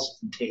isles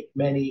and take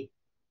many.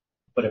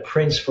 But a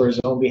prince for his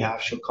own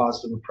behalf shall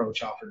cause the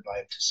reproach offered by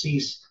him to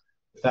cease.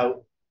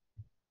 Without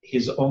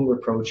his own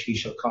reproach, he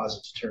shall cause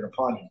it to turn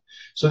upon him.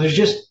 So there's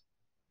just,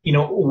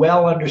 a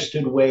well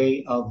understood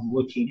way of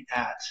looking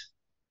at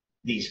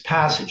these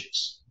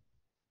passages.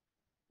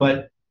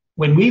 But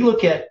when we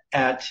look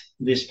at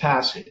this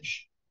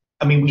passage,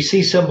 we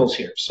see symbols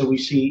here. So we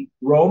see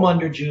Rome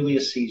under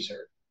Julius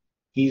Caesar.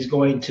 He's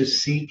going to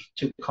seek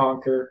to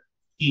conquer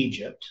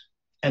Egypt.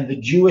 And the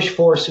Jewish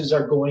forces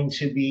are going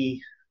to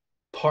be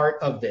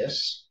part of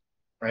this,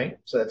 right?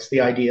 So that's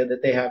the idea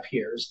that they have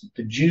here, is that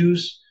the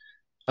Jews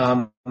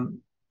are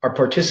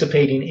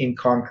participating in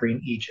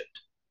conquering Egypt.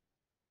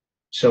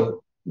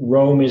 So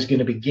Rome is going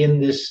to begin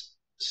this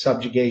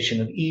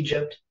subjugation of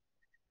Egypt,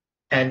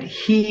 and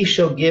he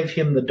shall give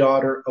him the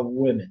daughter of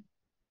women,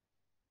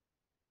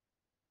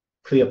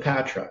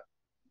 Cleopatra,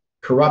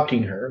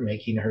 corrupting her,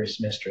 making her his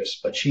mistress,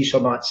 but she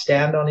shall not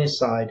stand on his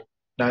side,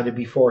 neither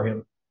before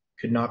him,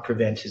 could not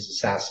prevent his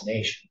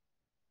assassination.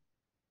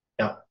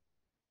 Now,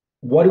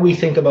 what do we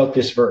think about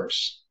this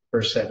verse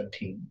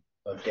 17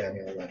 of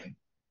Daniel 11?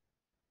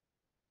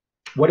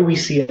 What do we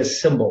see as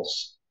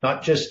symbols?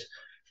 Not just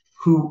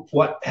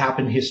what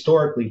happened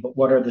historically, but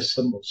what are the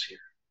symbols here?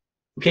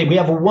 Okay, we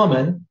have a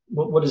woman.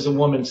 What does a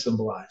woman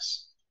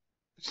symbolize?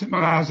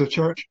 Symbolize the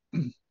church.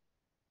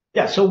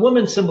 Yeah, so a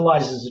woman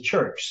symbolizes the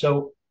church.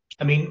 So,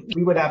 we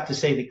would have to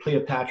say that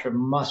Cleopatra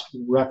must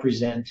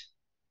represent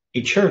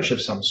a church of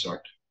some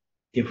sort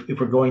if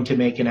we're going to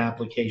make an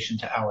application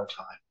to our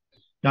time.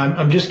 Now,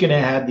 I'm just going to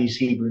add these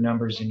Hebrew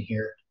numbers in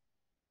here.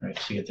 All right,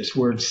 so you get this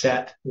word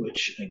set,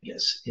 which I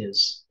guess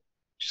is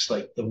just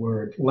like the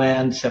word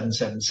land,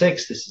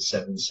 776. This is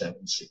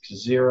 7760.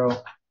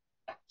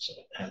 So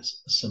it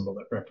has a symbol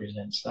that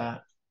represents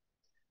that.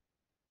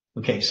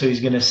 Okay, so he's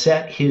going to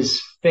set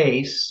his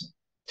face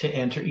to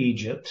enter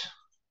Egypt.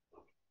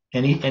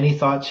 Any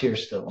thoughts here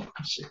still?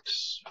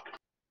 6.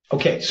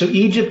 Okay, so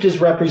Egypt is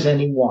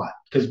representing what?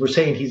 Because we're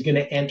saying he's going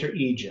to enter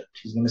Egypt.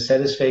 He's going to set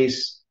his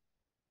face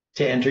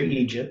to enter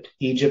Egypt.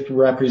 Egypt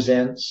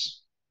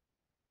represents,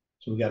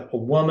 so we got a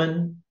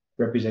woman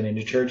representing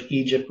the church.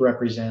 Egypt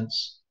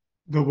represents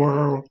the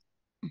world.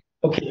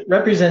 Okay, it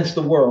represents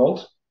the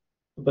world,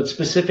 but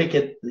specific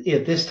at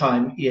this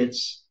time,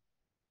 it's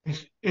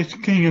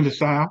king of the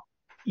south.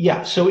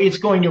 Yeah, so it's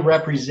going to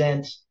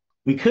represent,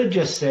 we could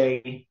just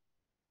say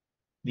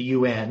the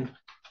UN,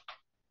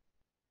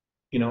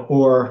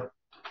 or,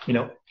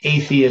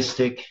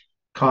 atheistic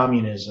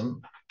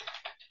communism.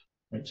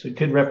 Right? So it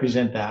could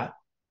represent that.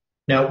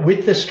 Now,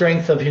 with the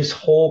strength of his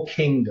whole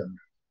kingdom.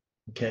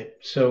 Okay,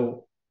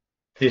 so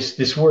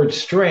this word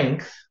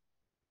strength,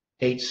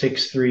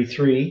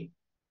 8633,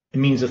 it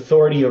means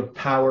authority or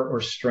power or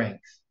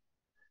strength.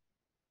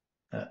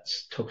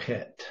 That's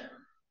tokhet,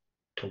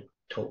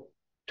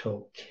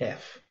 tokef.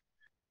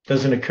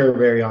 Doesn't occur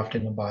very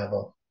often in the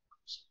Bible.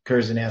 It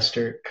occurs in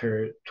Esther,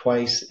 occurs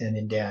twice, and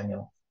in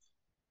Daniel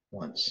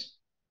once.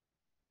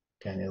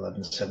 Daniel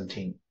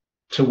 11:17.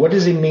 So what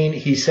does he mean?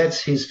 He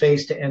sets his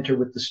face to enter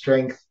with the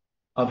strength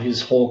of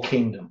his whole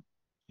kingdom.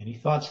 Any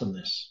thoughts on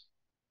this?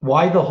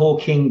 Why the whole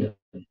kingdom?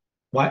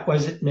 Why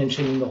is it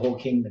mentioning the whole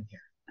kingdom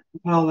here?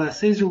 Well,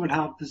 Caesar would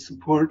have the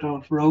support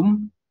of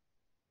Rome.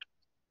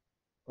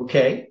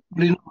 Okay.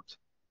 Would he not?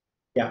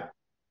 Yeah.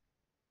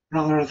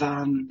 Rather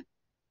than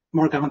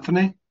Mark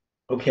Antony.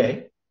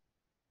 Okay.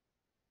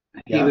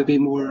 He would be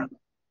more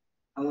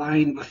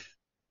aligned with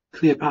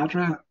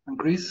Cleopatra and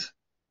Greece.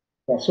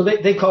 Yeah, so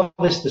they call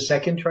this the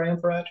second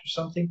triumvirate or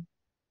something?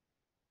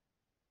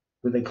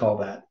 What do they call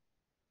that?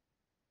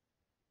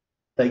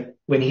 Like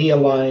when he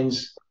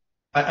aligns,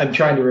 I'm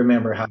trying to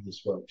remember how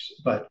this works,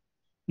 but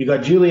you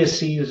got Julius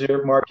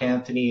Caesar, Mark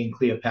Antony, and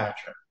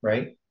Cleopatra,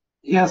 right?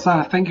 Yes,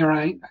 I think you're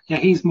right. Yeah,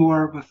 he's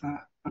more with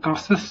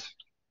Augustus.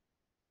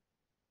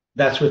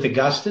 That's with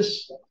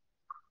Augustus?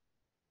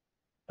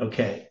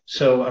 Okay,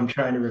 so I'm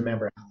trying to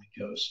remember how it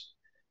goes.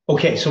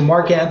 Okay, so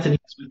Mark Antony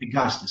is with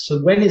Augustus.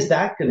 So when is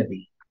that going to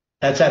be?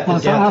 That's at the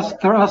death.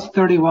 That's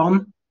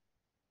 31.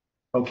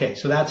 Okay,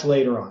 so that's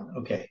later on.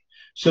 Okay.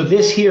 So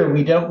this here,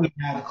 we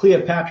have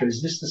Cleopatra.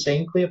 Is this the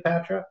same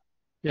Cleopatra?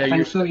 Yeah, I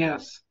think so,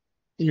 yes.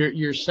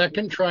 Your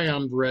second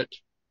triumvirate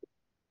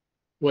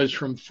was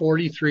from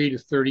 43 to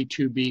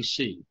 32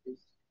 BC.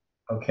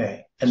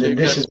 Okay. And then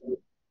this is...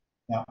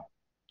 Yeah.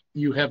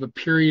 You have a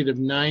period of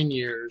 9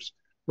 years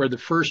where the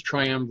first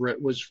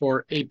triumvirate was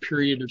for a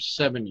period of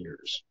 7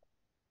 years.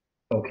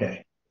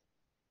 Okay.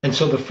 And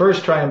so the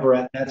first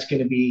triumvirate, that's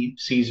going to be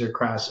Caesar,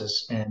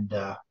 Crassus, and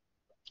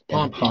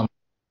Pompey.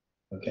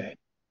 Okay.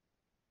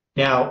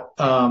 Now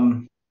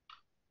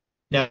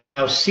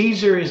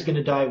Caesar is going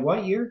to die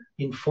what year?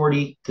 In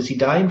 40? Does he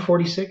die in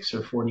 46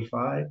 or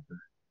 45?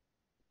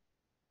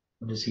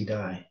 When does he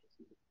die?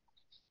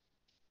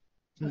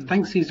 I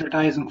think Caesar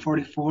dies in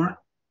 44.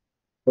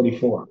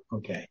 44.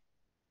 Okay.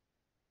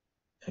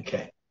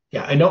 Okay.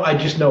 Yeah, I know. I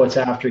just know it's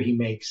after he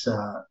makes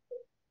the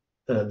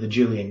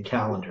Julian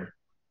calendar.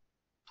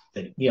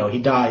 That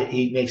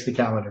he makes the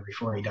calendar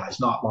before he dies,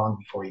 not long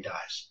before he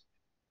dies.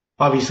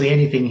 Obviously,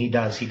 anything he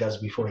does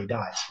before he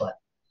dies, but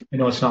I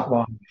know it's not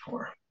long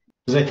before.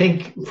 Because I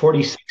think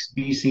 46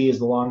 BC is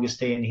the longest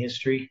day in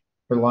history,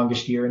 or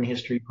longest year in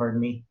history, pardon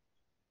me.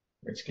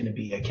 Where it's going to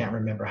be, I can't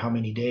remember how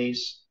many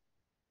days.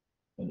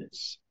 And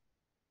it's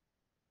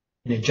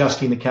in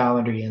adjusting the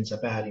calendar, he ends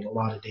up adding a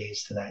lot of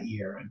days to that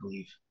year, I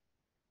believe.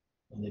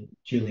 And the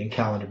Julian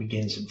calendar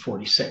begins in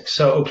 46.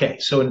 So, okay,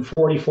 so in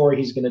 44,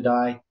 he's going to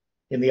die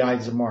in the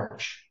Ides of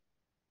March.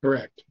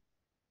 Correct.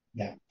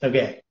 Yeah,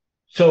 okay.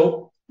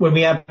 So when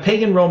we have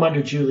pagan Rome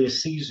under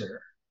Julius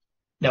Caesar,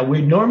 now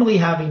we're normally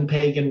having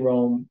pagan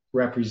Rome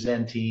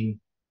representing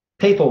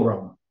papal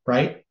Rome,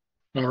 right?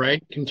 All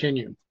right,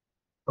 continue.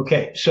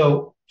 Okay,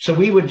 so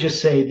we would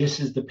just say this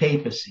is the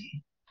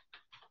papacy.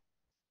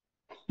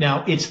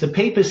 Now, it's the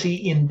papacy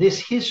in this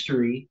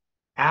history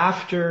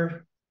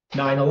after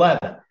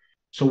 9/11.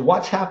 So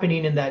what's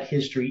happening in that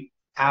history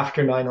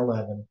after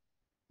 9/11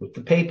 with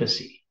the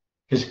papacy?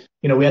 Because,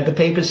 we had the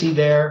papacy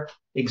there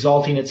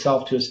exalting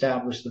itself to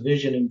establish the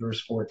vision in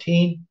verse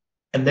 14,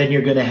 and then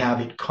you're going to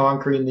have it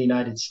conquering the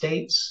United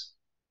States,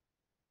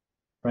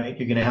 right?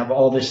 You're going to have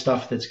all this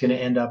stuff that's going to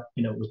end up,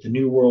 with the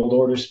New World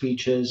Order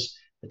speeches,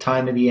 the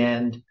time of the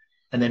end,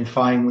 and then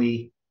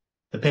finally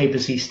the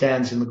papacy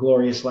stands in the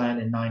glorious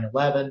land in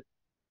 9/11.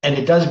 And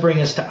it does bring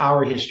us to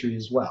our history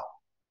as well.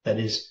 That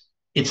is,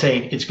 it's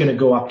saying it's going to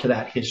go up to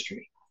that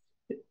history.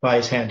 By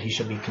his hand he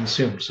shall be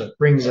consumed. So it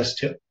brings us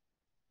to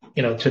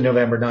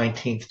November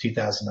 19th,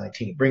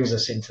 2019. It brings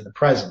us into the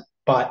present.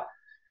 But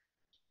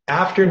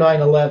after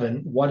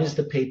 9/11, what is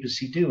the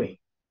papacy doing?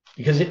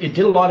 Because it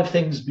did a lot of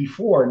things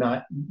before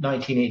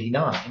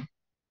 1989.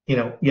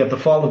 You have the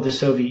fall of the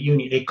Soviet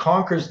Union. It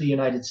conquers the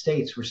United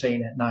States, we're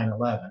saying, at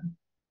 9/11.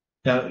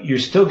 Now, you're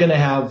still going to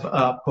have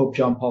Pope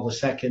John Paul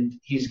II.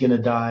 He's going to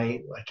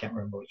die, I can't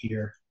remember what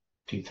year,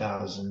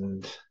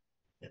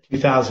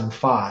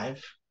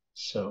 2005.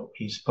 So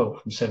he's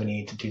Pope from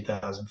 78 to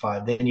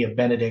 2005. Then you have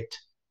Benedict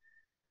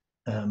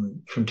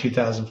from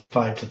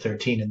 2005 to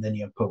 13, and then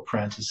you have Pope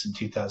Francis in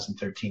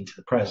 2013 to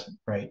the present,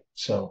 right?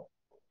 So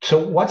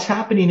what's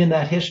happening in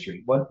that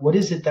history? What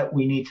is it that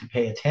we need to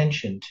pay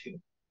attention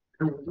to?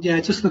 Yeah,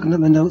 just looking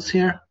at the notes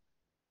here.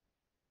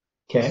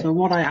 Okay. So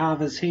what I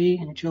have is he,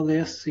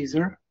 Julius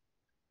Caesar,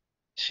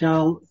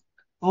 shall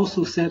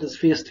also set his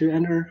face to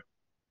enter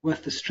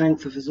with the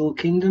strength of his whole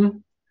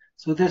kingdom.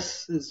 So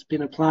this has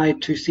been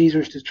applied to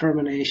Caesar's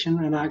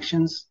determination and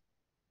actions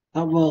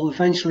that will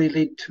eventually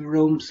lead to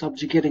Rome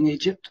subjugating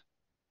Egypt.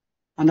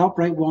 And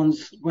upright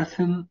ones with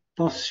him,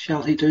 thus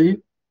shall he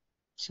do.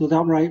 So the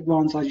upright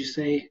ones, as you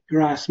say,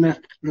 Uriah Smith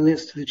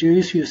relates to the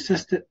Jews who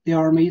assisted the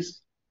armies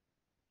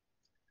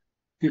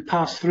who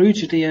passed through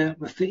Judea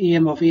with the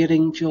aim of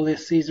aiding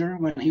Julius Caesar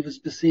when he was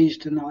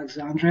besieged in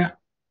Alexandria.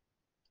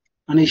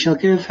 And he shall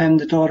give him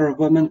the daughter of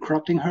women,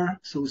 corrupting her.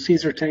 So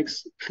Caesar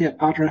takes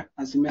Cleopatra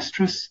as a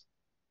mistress.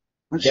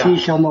 But she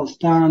shall not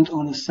stand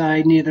on his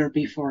side, neither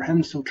be for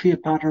him. So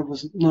Cleopatra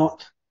was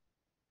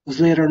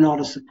later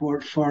not a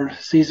support for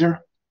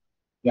Caesar.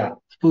 Yeah.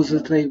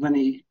 supposedly when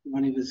he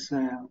was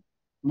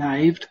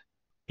knifed.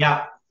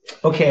 Yeah.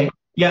 Okay.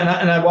 Yeah,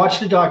 and I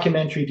watched a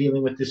documentary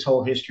dealing with this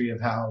whole history of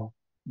how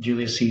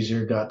Julius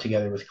Caesar got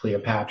together with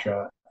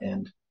Cleopatra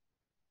and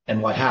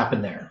what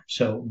happened there.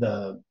 So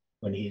the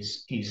when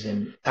he's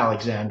in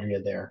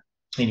Alexandria there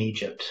in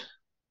Egypt.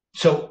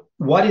 So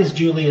what is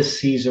Julius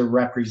Caesar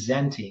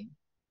representing?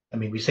 I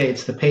mean, we say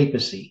it's the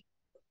papacy,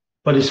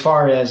 but as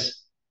far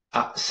as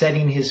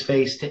setting his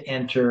face to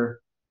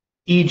enter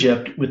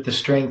Egypt with the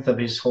strength of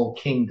his whole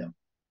kingdom.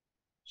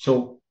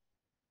 So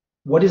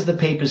what is the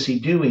papacy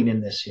doing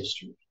in this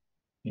history?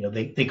 You know,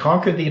 they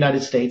conquered the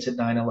United States at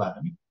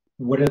 9/11.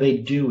 What are they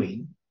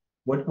doing?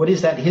 What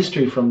is that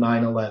history from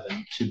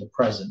 9/11 to the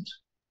present?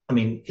 I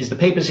mean, is the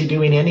papacy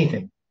doing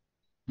anything?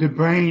 To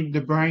bring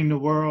the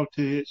world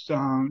to its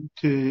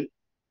to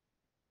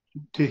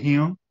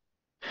him.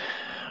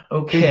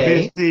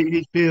 Okay.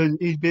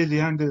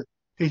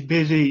 He's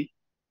busy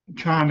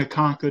trying to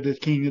conquer the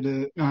king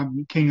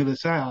of the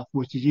South,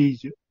 which is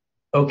Egypt.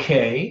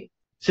 Okay.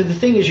 So the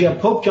thing is, you have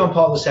Pope John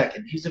Paul II.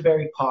 He's a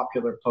very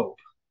popular pope.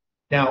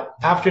 Now,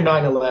 after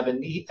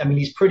 9/11, I mean,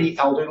 he's pretty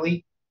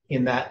elderly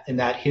in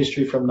that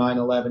history from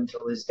 9/11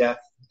 till his death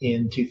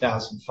in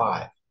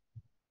 2005.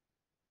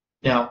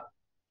 Now,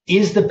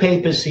 is the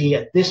papacy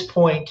at this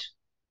point,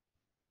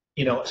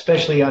 you know,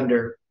 especially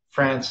under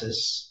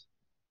Francis,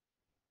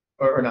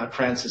 or not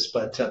Francis,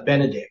 but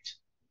Benedict,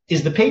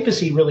 is the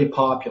papacy really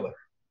popular?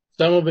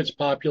 Some of its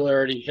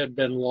popularity had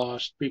been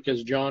lost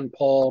because John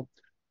Paul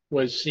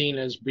was seen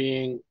as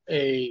being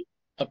a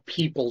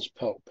people's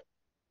pope,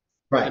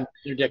 Right. and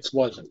Benedict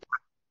wasn't.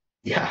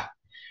 Yeah.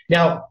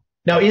 Now,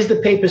 is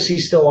the papacy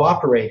still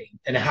operating?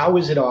 And how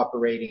is it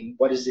operating?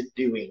 What is it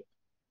doing?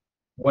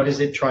 What is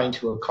it trying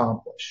to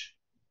accomplish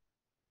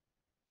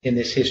in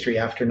this history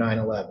after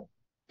 9/11?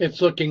 It's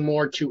looking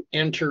more to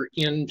enter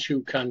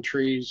into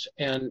countries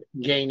and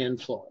gain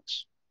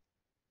influence.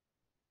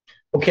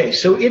 Okay,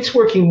 so it's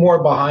working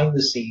more behind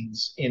the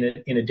scenes in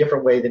a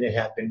different way than it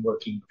had been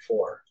working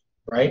before,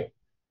 right?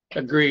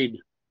 Agreed.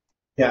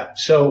 Yeah.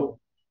 So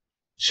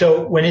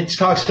when it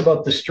talks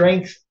about the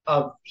strength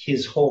of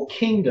his whole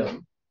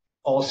kingdom,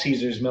 all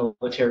Caesar's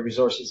military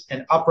resources,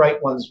 and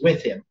upright ones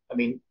with him, I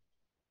mean,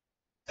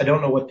 I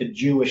don't know what the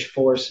Jewish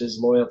forces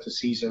loyal to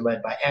Caesar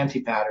led by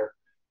Antipater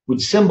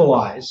would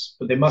symbolize,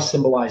 but they must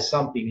symbolize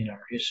something in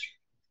our history.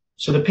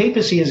 So the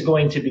papacy is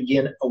going to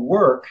begin a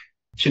work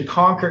to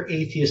conquer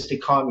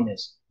atheistic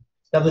communism.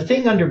 Now, the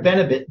thing under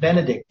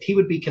Benedict, he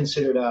would be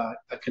considered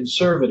a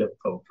conservative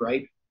pope,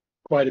 right?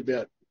 Quite a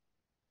bit.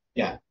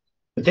 Yeah.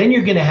 But then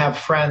you're going to have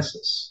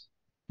Francis.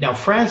 Now,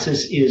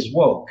 Francis is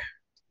woke,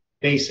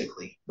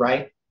 basically,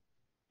 right?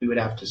 We would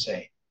have to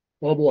say.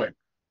 Oh, boy.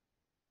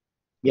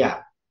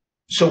 Yeah.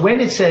 So when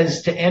it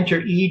says to enter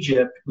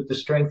Egypt with the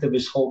strength of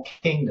his whole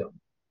kingdom,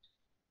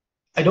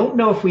 I don't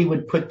know if we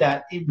would put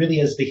that really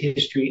as the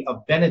history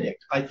of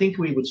Benedict. I think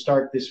we would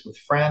start this with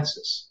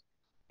Francis.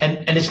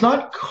 And it's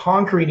not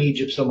conquering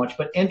Egypt so much,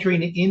 but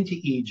entering into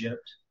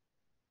Egypt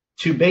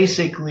to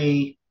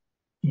basically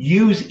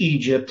use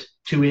Egypt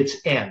to its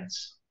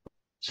ends.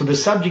 So the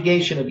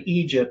subjugation of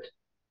Egypt,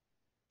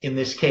 in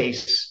this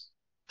case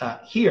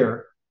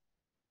here,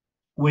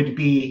 would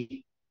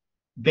be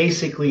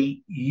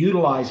basically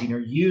utilizing or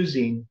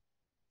using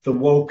the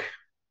woke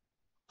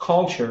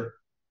culture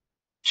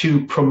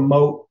to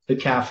promote the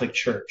Catholic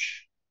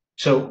Church.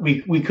 So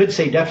we could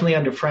say definitely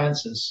under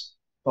Francis,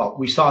 well,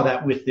 we saw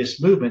that with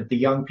this movement, the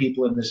young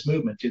people in this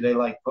movement, do they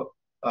like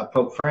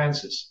Pope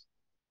Francis?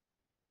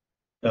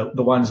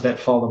 The ones that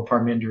follow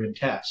Parminder and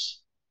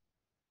Tess.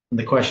 And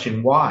the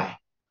question, why?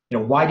 You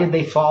know, why did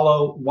they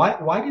follow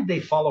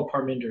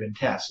Parminder and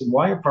Tess? And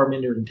why are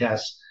Parminder and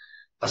Tess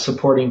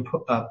supporting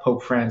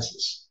Pope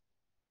Francis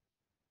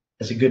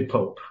as a good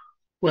pope?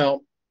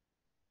 Well,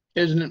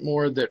 isn't it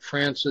more that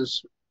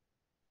Francis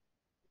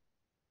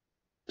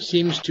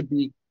seems to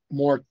be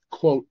more,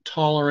 quote,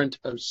 tolerant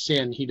of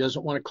sin? He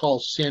doesn't want to call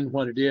sin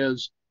what it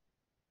is.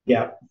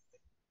 Yeah.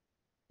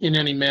 In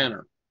any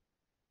manner.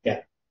 Yeah.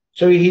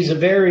 So he's a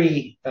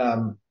very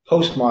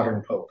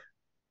postmodern pope,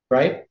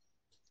 right?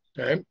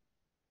 Okay.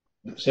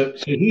 So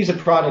he's a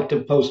product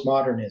of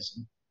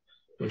postmodernism,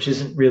 which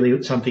isn't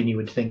really something you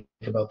would think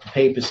about the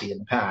papacy in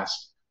the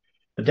past,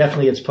 but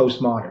definitely it's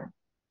postmodern.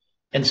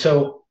 And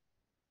so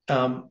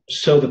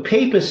the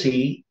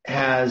papacy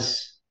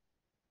has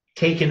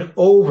taken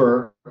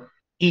over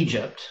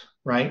Egypt,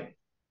 right?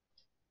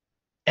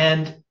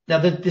 And now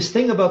this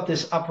thing about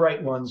this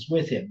upright ones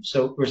with him.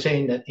 So we're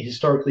saying that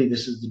historically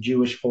this is the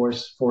Jewish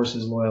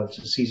forces loyal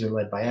to Caesar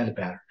led by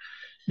Antipater.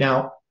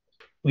 Now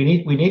we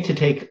need to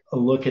take a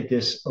look at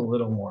this a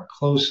little more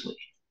closely.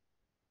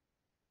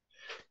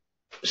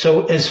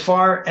 So as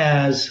far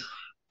as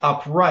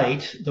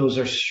upright, those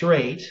are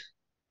straight.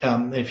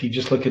 If you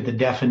just look at the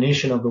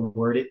definition of the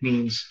word, it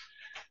means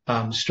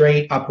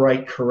straight,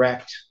 upright,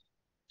 correct.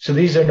 So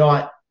this is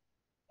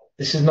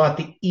not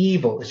the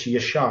evil. It's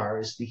yashar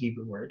is the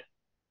Hebrew word.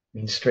 It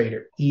means straight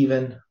or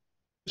even.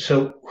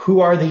 So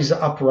who are these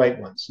upright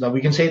ones? Now we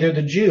can say they're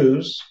the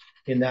Jews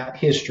in that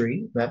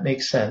history. That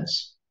makes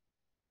sense.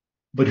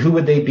 But who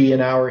would they be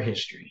in our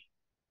history?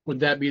 Would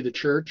that be the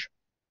church?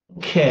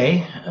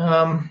 Okay.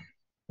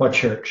 What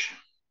church?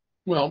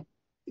 Well,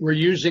 we're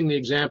using the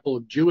example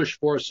of Jewish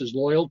forces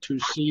loyal to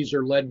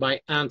Caesar led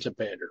by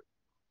Antipater.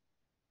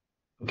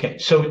 Okay.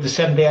 So the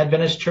Seventh-day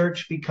Adventist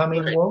Church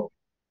becoming Right. woke?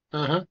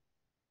 Uh-huh.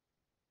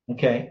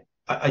 Okay.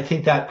 I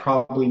think that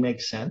probably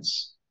makes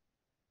sense.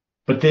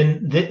 But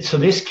then, so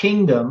this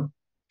kingdom,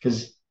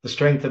 because the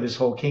strength of his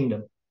whole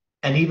kingdom,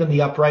 and even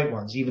the upright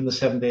ones, even the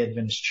Seventh-day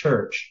Adventist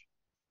Church,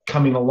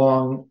 coming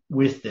along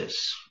with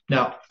this.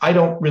 Now, I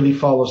don't really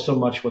follow so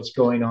much what's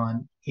going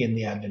on in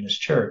the Adventist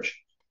Church.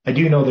 I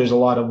do know there's a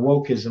lot of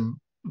wokeism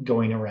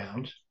going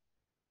around.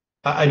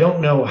 I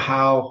don't know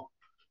how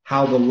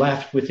the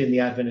left within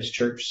the Adventist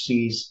Church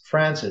sees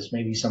Francis.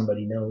 Maybe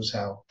somebody knows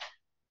how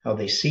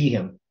they see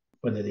him,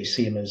 whether they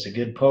see him as a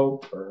good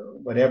pope or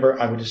whatever.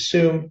 I would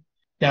assume.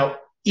 Now,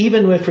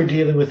 even if we're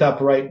dealing with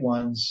upright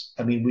ones,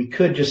 I mean, we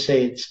could just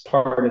say it's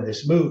part of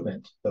this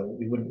movement, though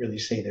we wouldn't really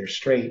say they're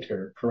straight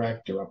or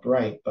correct or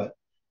upright. But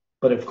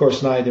of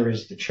course, neither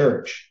is the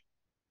church.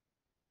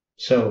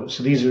 So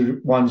these are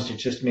ones that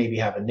just maybe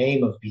have a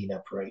name of being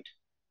upright.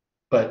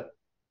 But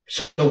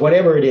so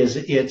whatever it is,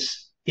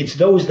 it's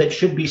those that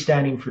should be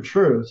standing for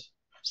truth,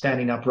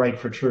 standing upright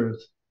for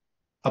truth.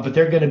 But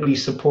they're going to be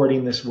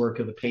supporting this work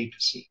of the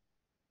papacy,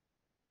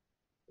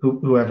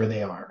 whoever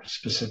they are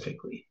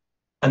specifically.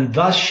 And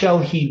thus shall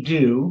he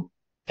do,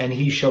 and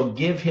he shall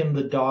give him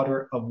the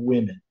daughter of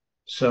women.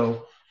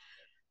 So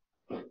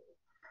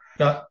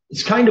now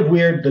it's kind of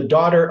weird, the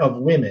daughter of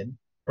women,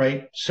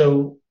 right?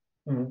 So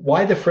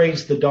why the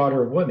phrase the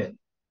daughter of women?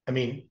 I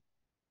mean,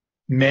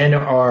 men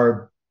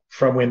are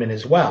from women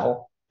as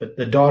well, but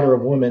the daughter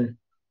of women,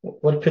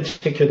 what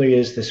particularly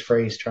is this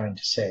phrase trying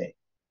to say?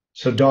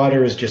 So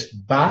daughter is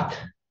just bat,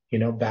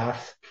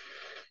 bath,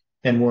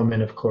 and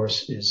woman, of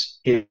course, is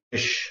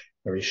ish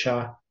or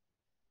isha.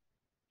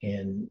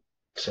 And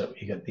so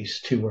you got these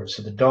two words.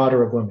 So the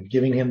daughter of women,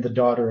 giving him the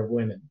daughter of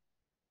women,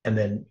 and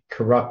then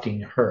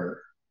corrupting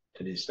her.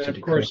 That is, and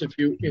of course, if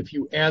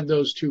you add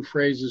those two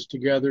phrases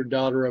together,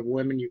 daughter of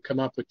women, you come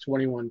up with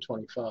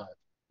 2125.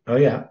 Oh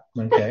yeah,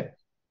 okay.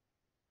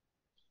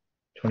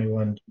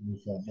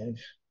 2125.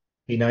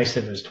 Be nice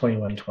if it was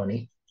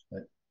 2120,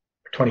 but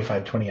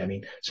 2520. I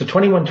mean, so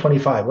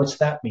 2125. What's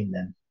that mean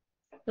then?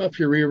 Well, if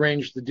you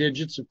rearrange the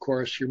digits, of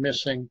course, you're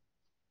missing,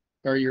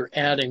 or you're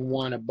adding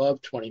one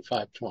above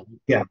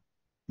 2520.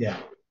 Yeah.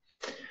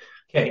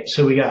 Okay,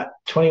 so we got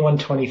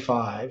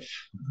 2125.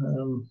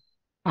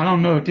 I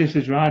don't know if this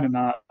is right or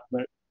not,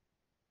 but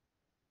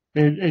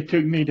it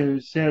took me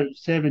to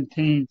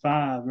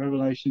 17:5,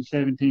 Revelation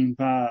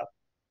 17:5,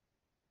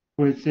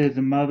 where it says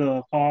the mother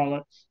of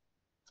harlots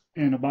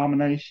and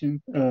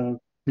abomination of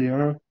the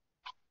earth.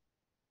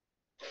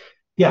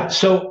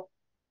 So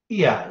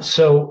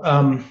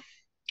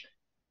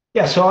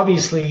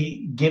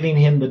obviously giving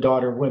him the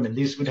daughter of women,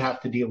 these would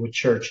have to deal with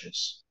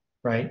churches,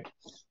 right?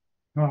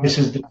 This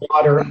is the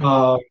daughter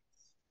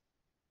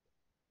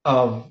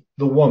of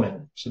the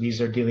woman. So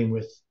these are dealing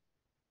with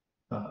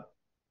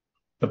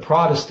the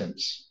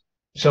Protestants.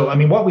 So, I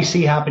mean, what we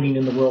see happening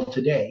in the world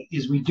today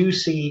is we do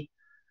see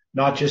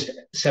not just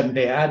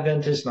Seventh-day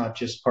Adventists, not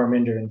just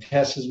Parminder and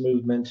Tessa's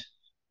movement,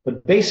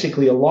 but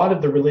basically a lot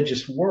of the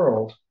religious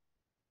world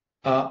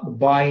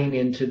buying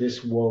into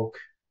this woke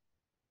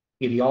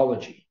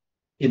ideology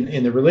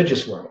in the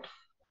religious world.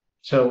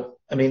 So,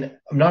 I mean,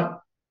 I'm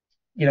not,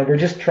 we're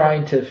just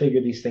trying to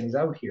figure these things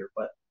out here.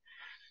 But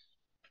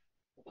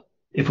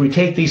if we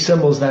take these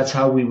symbols, that's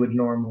how we would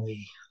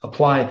normally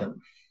apply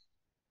them.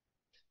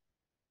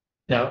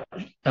 Now,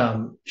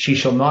 she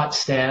shall not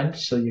stand.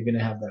 So you're going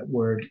to have that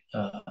word,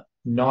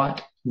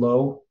 not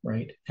low,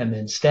 right? And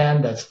then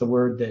stand, that's the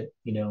word that,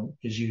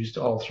 is used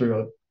all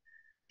throughout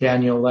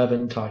Daniel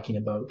 11, talking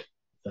about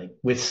like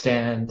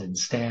withstand and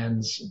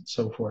stands and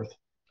so forth.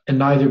 And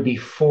neither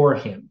before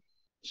him.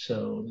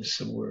 So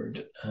this is a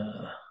word,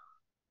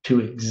 to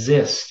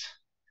exist.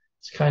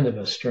 It's kind of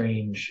a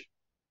strange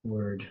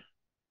word.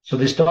 So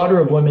this daughter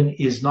of women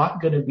is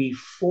not going to be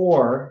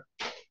for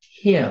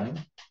him.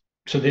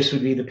 So this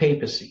would be the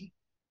papacy.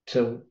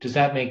 So does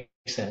that make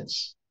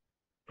sense?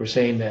 We're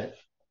saying that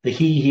the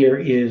he here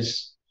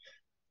is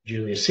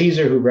Julius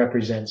Caesar, who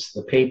represents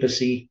the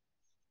papacy.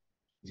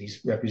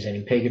 He's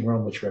representing pagan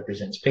Rome, which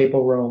represents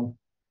papal Rome.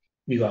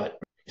 You got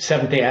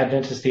Seventh-day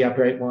Adventists, the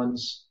upright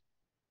ones.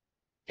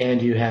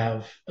 And you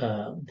have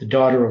the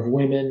daughter of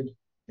women,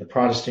 the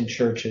Protestant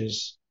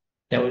churches.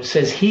 Now it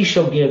says he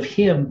shall give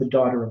him the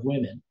daughter of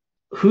women.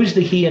 Who's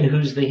the he and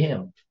who's the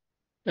him?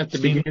 At the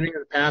beginning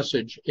of the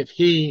passage, if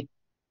he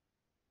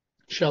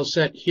shall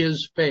set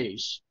his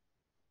face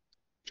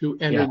to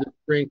enter the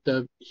strength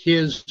of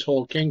his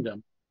whole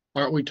kingdom,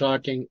 aren't we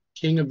talking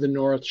king of the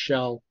north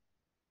shall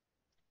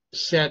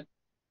set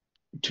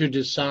to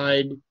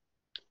decide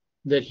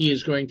that he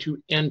is going to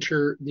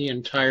enter the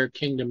entire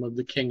kingdom of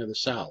the king of the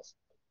south?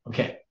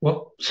 Okay.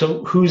 Well,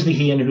 so who's the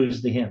he and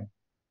who's the him?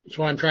 That's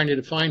what I'm trying to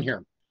define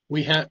here.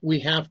 We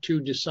have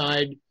to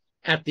decide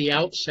at the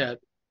outset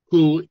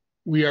who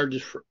we're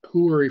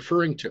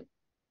referring to.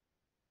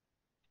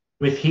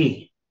 with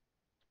he.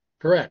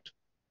 Correct.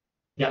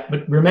 Yeah,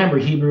 but remember,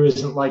 Hebrew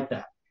isn't like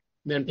that.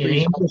 Then In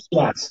please English,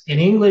 yes. In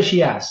English,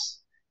 yes.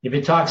 If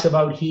it talks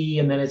about he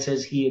and then it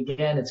says he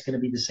again, it's going to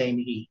be the same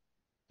he,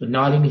 but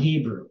not in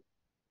Hebrew.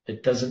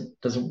 It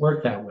doesn't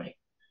work that way.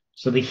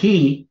 So the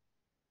he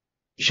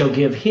shall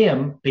give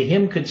him. The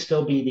him could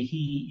still be the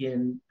he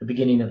in the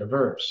beginning of the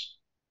verse.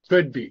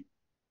 could be.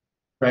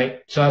 Right?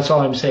 So that's all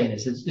I'm saying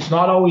is it's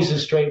not always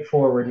as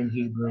straightforward in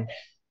Hebrew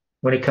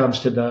when it comes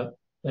to the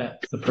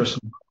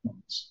personal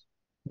pronouns.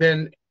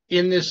 Then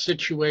in this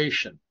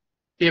situation,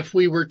 if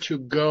we were to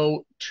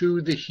go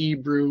to the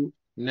Hebrew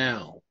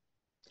now,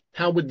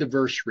 how would the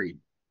verse read?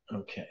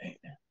 Okay.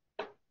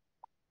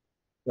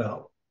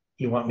 Well,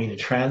 you want me to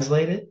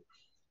translate it?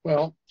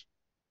 Well,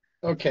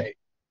 okay.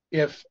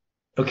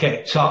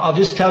 Okay, so I'll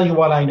just tell you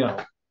what I know.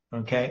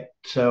 Okay,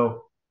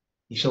 so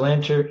he shall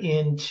enter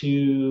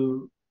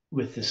into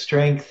with the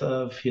strength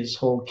of his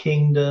whole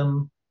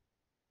kingdom,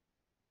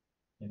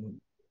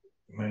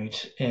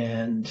 right?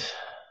 And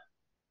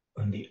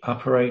the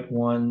upright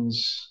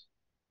ones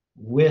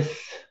with,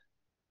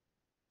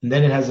 and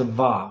then it has a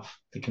vav,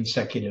 the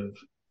consecutive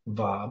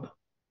vav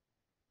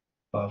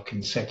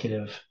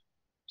consecutive.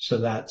 So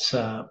that's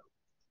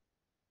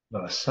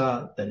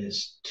vasa, that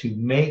is to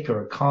make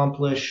or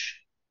accomplish.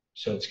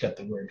 So it's got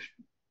the word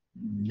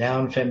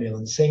noun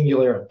feminine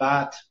singular,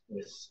 abat,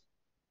 with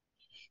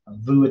a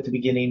vu at the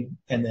beginning,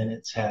 and then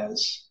it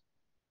has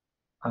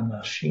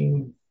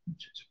anashim.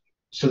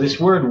 So this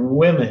word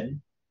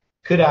women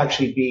could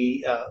actually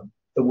be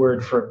the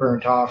word for a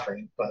burnt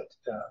offering, but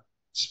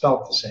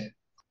spelt the same.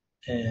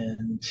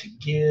 And to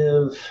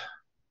give,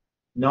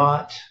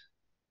 not,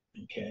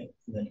 okay,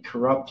 and then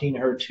corrupting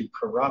her, to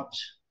corrupt,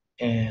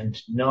 and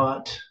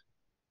not,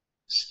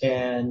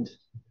 stand,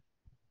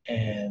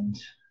 and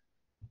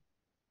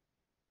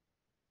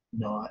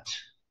not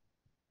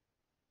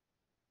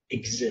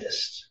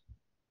exist.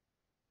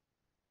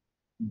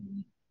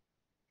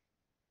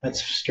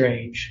 That's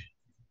strange.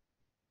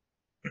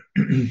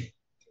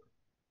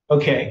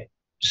 Okay,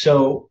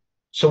 so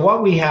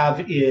what we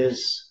have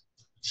is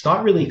it's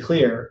not really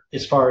clear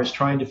as far as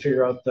trying to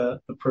figure out the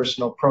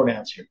personal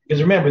pronouns here,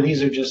 because remember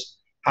these are just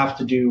have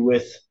to do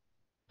with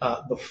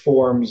the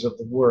forms of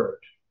the word,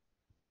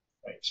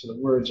 right? So the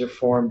words are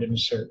formed in a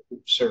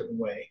certain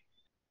way,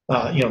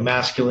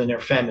 masculine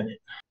or feminine.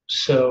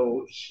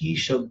 So he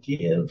shall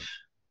give.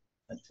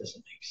 That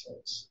doesn't make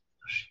sense.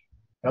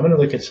 I'm going to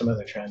look at some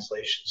other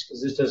translations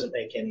because this doesn't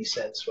make any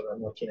sense what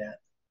I'm looking at.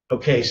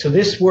 Okay, so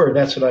this word,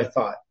 that's what I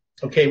thought.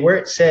 Okay, where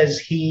it says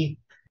he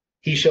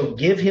shall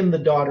give him the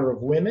daughter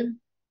of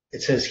women,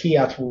 it says he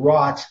hath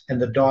wrought,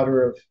 and the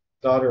daughter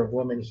of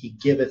woman he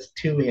giveth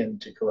to him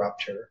to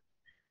corrupt her.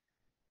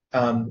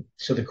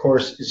 So the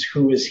course is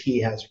who is he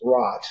has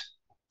wrought.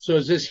 So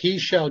is this he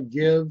shall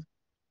give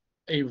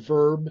a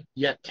verb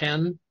yet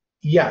 10?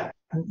 Yeah,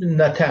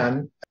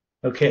 Natan.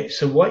 Okay,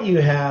 so what you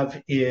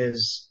have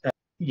is,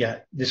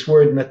 this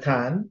word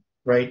Natan,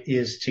 right,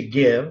 is to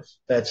give.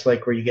 That's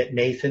like where you get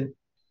Nathan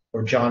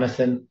or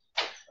Jonathan,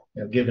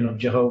 given of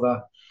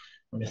Jehovah,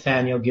 or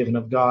Nathaniel, given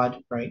of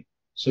God, right?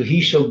 So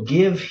he shall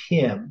give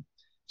him.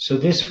 So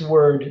this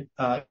word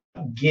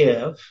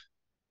give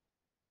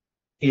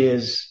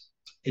it's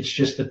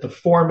just that the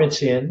form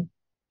it's in.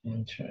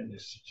 I'm trying to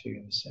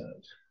figure this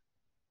out.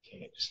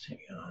 Okay, just hang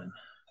on.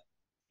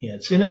 Yeah,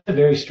 it's in a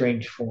very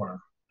strange form.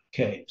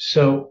 Okay,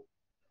 so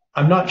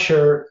I'm not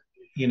sure,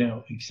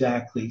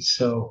 exactly.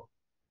 So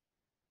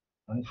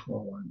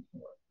 5414.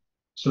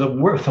 So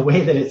the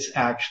way that it's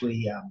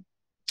actually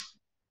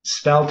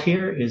spelled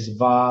here is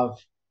Vav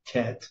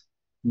Tet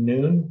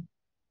Nun.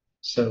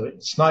 So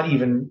it's not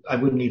even, I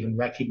wouldn't even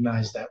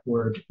recognize that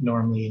word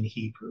normally in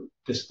Hebrew,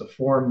 just the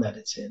form that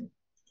it's in.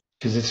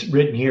 Because it's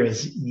written here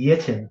as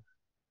Yitin.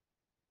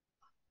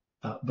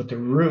 But the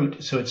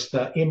root, so it's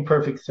the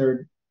imperfect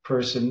third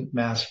person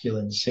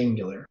masculine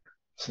singular.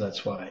 So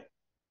that's why.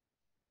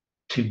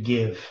 To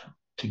give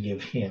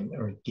him,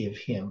 or give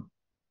him.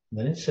 And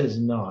then it says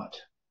not.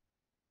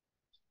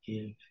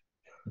 Give.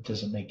 It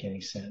doesn't make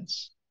any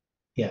sense.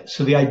 Yeah,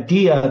 so the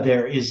idea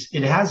there is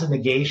it has a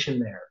negation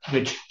there,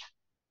 which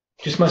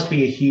just must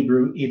be a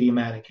Hebrew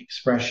idiomatic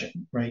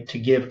expression, right? To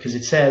give, because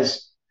it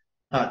says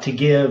to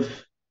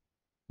give,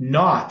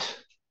 not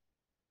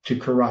to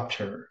corrupt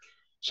her.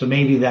 So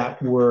maybe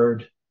that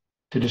word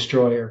to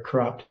destroy or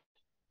corrupt,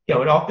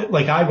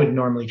 like I would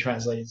normally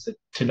translate it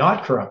to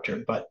not corrupt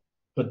her, but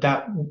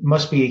that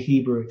must be a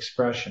Hebrew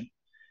expression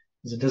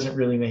because it doesn't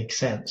really make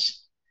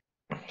sense.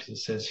 Because it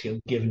says he'll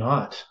give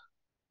not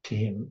to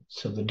him.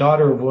 So the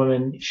daughter of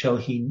woman shall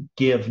he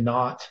give,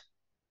 not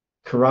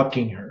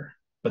corrupting her.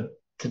 But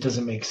that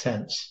doesn't make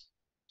sense.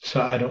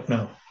 So I don't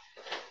know.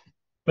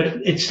 But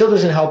it still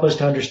doesn't help us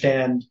to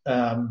understand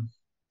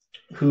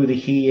who the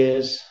he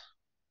is.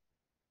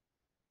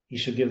 He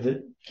shall give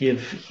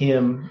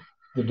him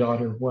the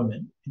daughter of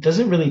woman. It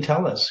doesn't really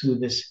tell us who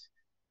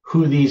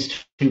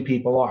these two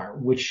people are,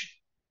 which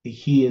the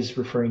he is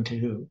referring to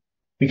who.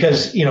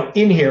 Because,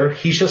 in here,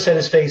 he shall set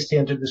his face to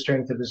enter the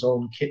strength of his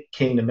own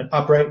kingdom, and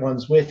upright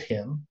ones with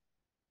him.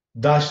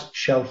 thus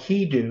shall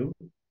he do,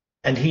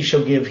 and he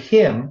shall give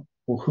him.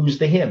 Well, who's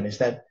the him? Is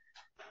that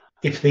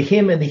if the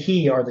him and the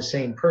he are the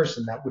same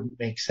person, that wouldn't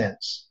make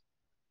sense.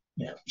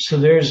 Yeah. So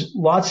there's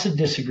lots of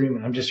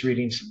disagreement. I'm just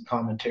reading some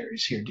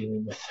commentaries here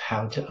dealing with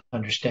how to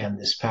understand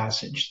this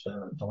passage,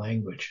 the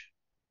language.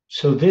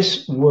 So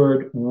this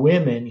word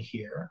women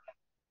here,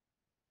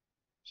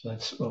 so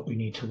that's what we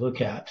need to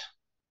look at.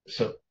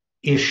 So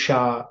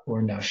isha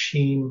or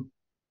nashim,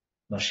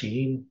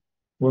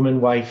 woman,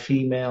 wife,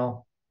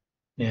 female.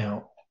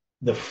 Now,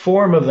 the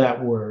form of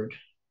that word,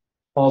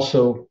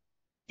 also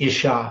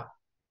isha,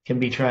 can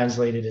be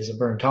translated as a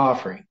burnt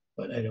offering,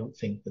 but I don't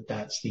think that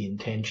that's the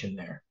intention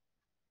there,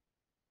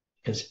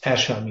 because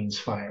esha means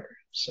fire.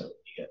 So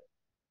you get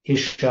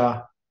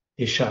isha,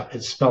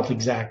 it's spelled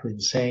exactly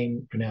the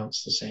same,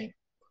 pronounced the same.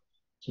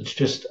 So it's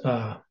just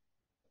a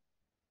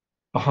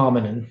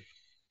hominin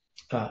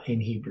in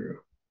Hebrew.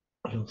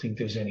 I don't think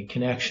there's any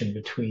connection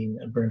between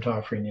a burnt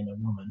offering and a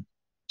woman.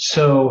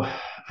 So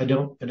I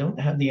don't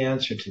have the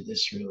answer to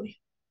this really.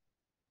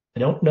 I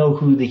don't know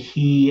who the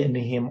he and the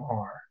him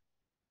are.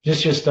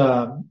 This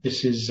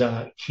is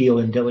Keel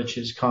and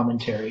Dilich's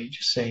commentary,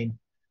 just saying,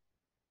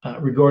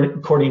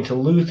 according to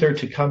Luther,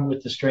 to come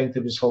with the strength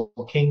of his whole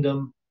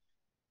kingdom.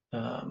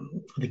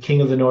 The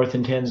king of the north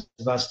intends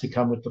thus to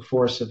come with the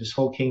force of his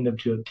whole kingdom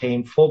to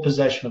obtain full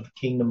possession of the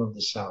kingdom of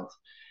the south.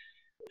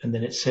 And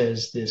then it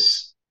says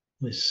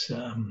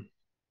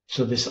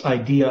so this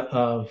idea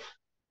of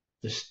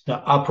the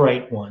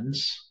upright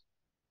ones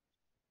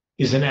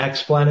is an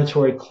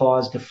explanatory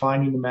clause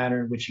defining the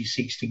manner in which he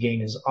seeks to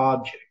gain his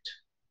object,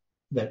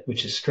 that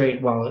which is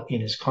straight, while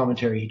in his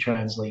commentary he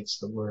translates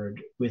the word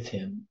with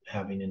him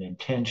having an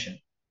intention.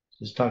 So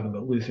he's talking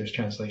about Luther's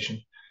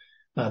translation.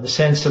 The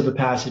sense of the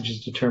passage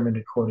is determined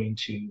according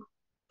to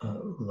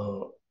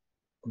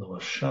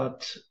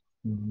Loashat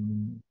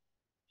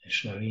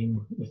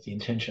Sharim, with the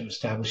intention of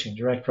establishing a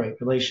direct right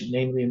relation,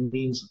 namely a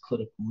means of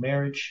political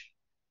marriage,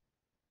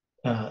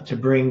 to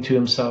bring to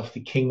himself the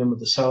kingdom of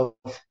the south,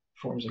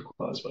 forms a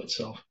clause by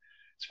itself.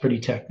 It's pretty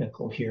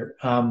technical here.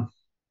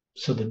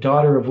 So the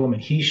daughter of woman,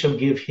 he shall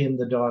give him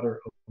the daughter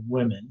of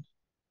women.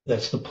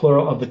 That's the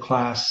plural of the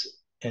class,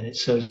 and it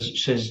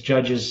says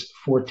Judges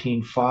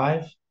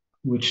 14:5,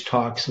 which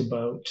talks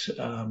about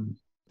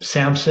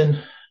Samson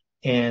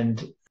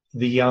and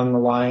the young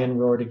lion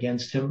roared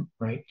against him,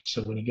 right?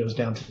 So when he goes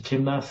down to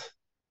Timnath,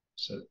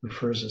 so it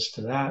refers us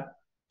to that.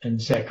 And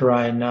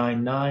Zechariah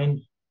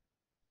 9:9,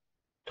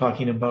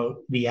 talking about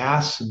the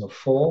ass and the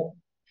foal,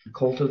 the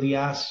colt of the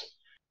ass.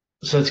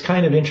 So it's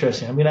kind of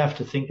interesting. I'm going to have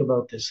to think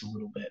about this a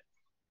little bit,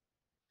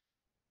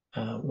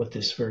 what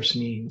this verse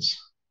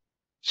means.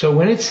 So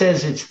when it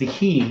says it's the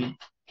he,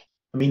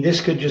 I mean,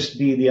 this could just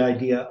be the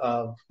idea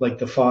of like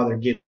the father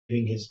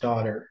giving his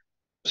daughter.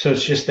 So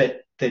it's just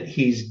that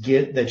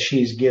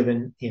she's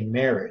given in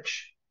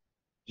marriage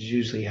is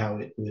usually how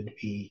it would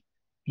be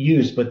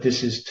used, but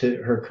this is to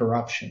her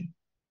corruption.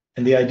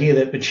 And the idea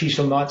that, but she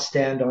shall not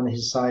stand on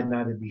his side,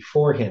 neither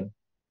before him.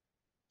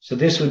 So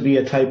this would be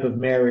a type of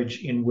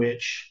marriage in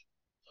which,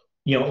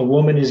 a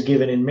woman is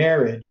given in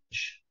marriage,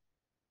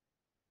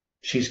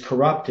 she's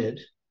corrupted,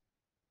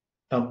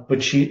 so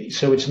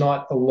it's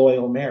not a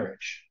loyal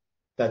marriage.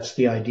 That's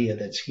the idea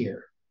that's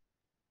here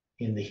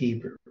in the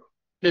Hebrew.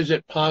 Is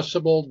it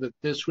possible that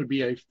this would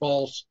be a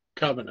false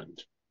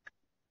covenant?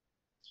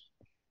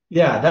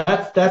 Yeah,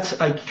 that's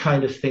I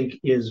kind of think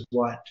is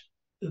what,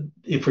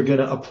 if we're going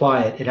to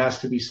apply it, it has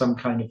to be some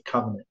kind of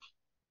covenant.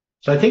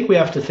 So I think we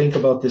have to think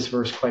about this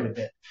verse quite a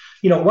bit.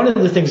 One of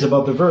the things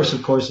about the verse,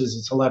 of course, is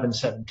it's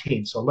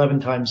 11:17. So 11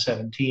 times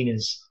 17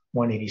 is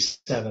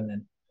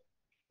 187,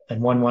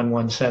 and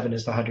 1117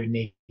 is the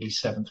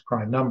 187th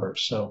prime number.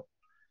 So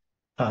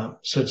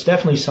it's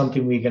definitely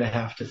something we're going to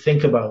have to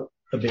think about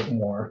a bit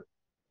more.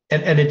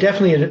 And it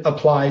definitely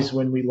applies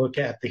when we look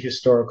at the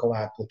historical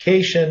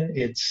application.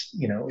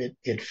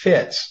 It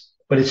fits,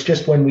 but it's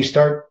just when we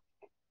start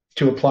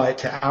to apply it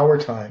to our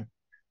time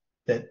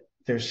that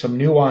there's some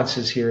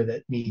nuances here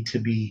that need to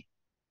be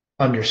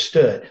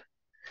understood.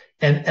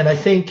 And I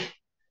think,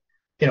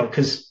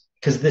 because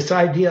this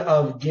idea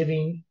of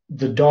giving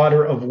the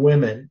daughter of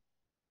women,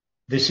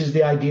 this is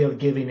the idea of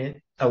giving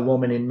it a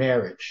woman in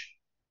marriage,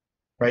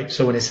 right?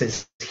 So when it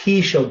says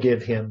he shall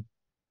give him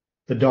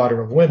the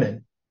daughter of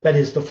women, that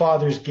is, the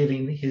father's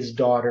giving his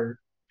daughter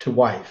to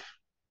wife.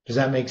 Does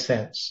that make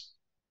sense?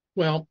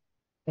 Well,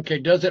 okay,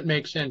 does it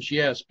make sense?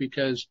 Yes,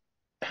 because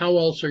how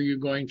else are you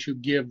going to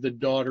give the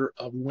daughter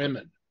of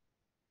women?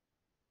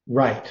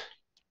 Right.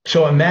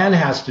 So a man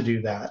has to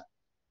do that,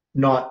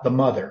 not the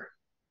mother.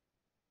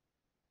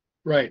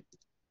 Right.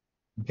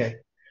 Okay.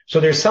 So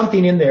there's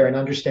something in there in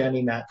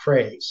understanding that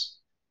phrase,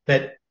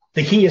 that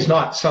the he is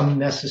not some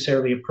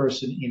necessarily a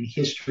person in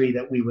history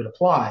that we would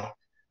apply,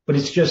 but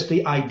it's just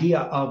the idea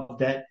of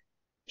that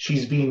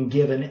she's being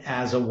given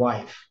as a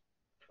wife,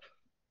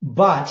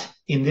 but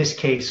in this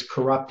case,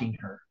 corrupting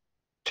her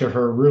to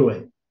her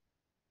ruin.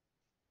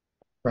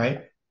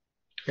 Right?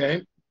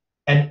 Okay.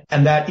 And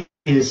that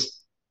is,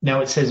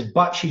 now it says,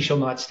 but she shall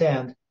not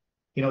stand.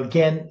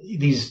 Again,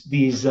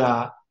 these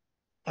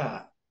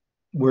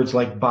words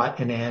like but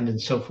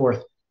and so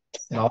forth.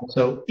 And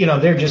also,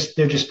 they're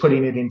just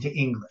putting it into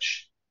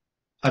English.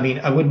 I mean,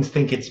 I wouldn't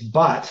think it's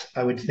but,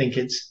 I would think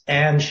it's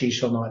and she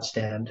shall not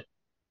stand,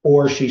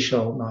 or she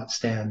shall not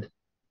stand.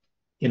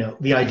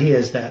 The idea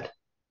is that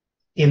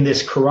in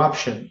this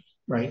corruption,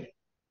 right,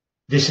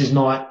 this is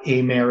not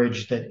a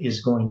marriage that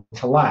is going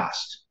to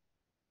last,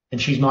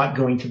 and she's not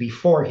going to be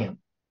for him,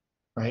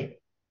 right?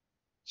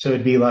 So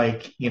it'd be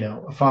like,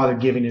 a father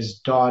giving his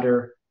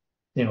daughter,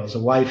 as a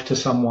wife to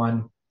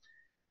someone,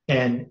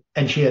 and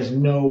she has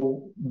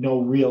no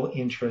real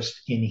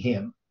interest in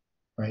him,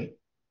 right?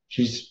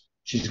 She's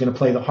going to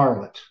play the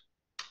harlot,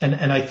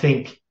 and I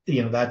think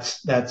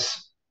that's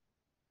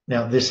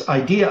now this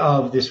idea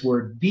of this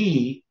word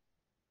be.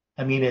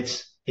 I mean,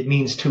 it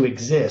means to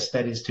exist,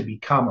 that is to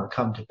become or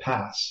come to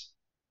pass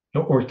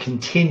or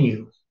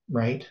continue,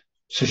 right?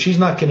 So she's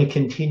not going to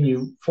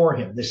continue for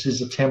him. This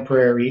is a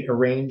temporary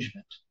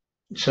arrangement.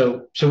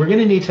 So we're going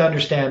to need to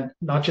understand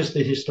not just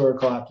the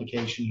historical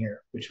application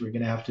here, which we're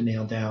going to have to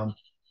nail down,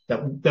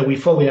 that we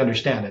fully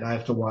understand it. I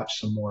have to watch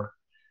some more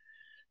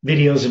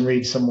videos and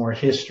read some more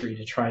history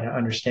to try to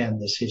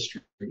understand this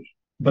history.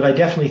 But I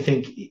definitely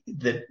think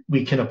that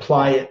we can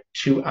apply it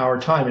to our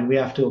time, and we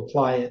have to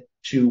apply it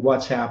to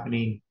what's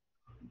happening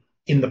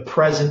in the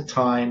present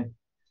time,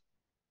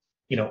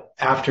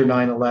 after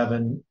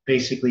 9/11,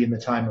 basically in the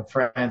time of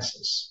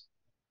Francis,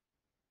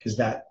 because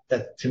that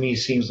to me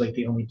seems like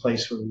the only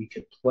place where we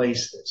could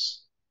place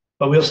this.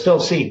 But we'll still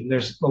see.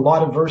 There's a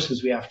lot of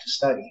verses we have to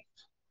study.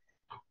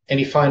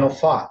 Any final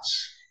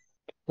thoughts?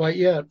 Quite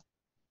yet.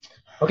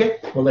 Okay,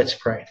 well, let's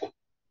pray.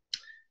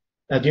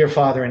 Now, dear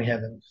Father in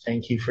heaven,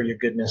 thank you for your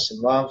goodness and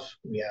love.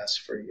 We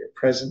ask for your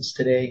presence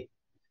today,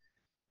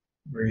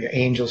 for your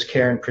angels'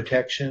 care and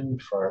protection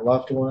for our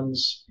loved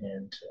ones.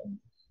 And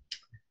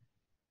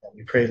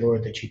we pray,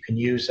 Lord, that you can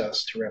use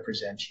us to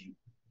represent you.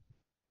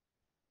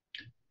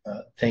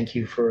 Thank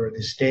you for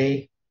this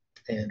day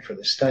and for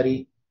the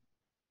study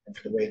and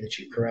for the way that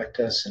you correct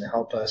us and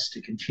help us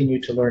to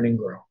continue to learn and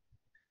grow.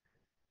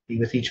 Be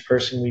with each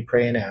person, we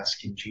pray and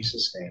ask in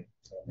Jesus' name.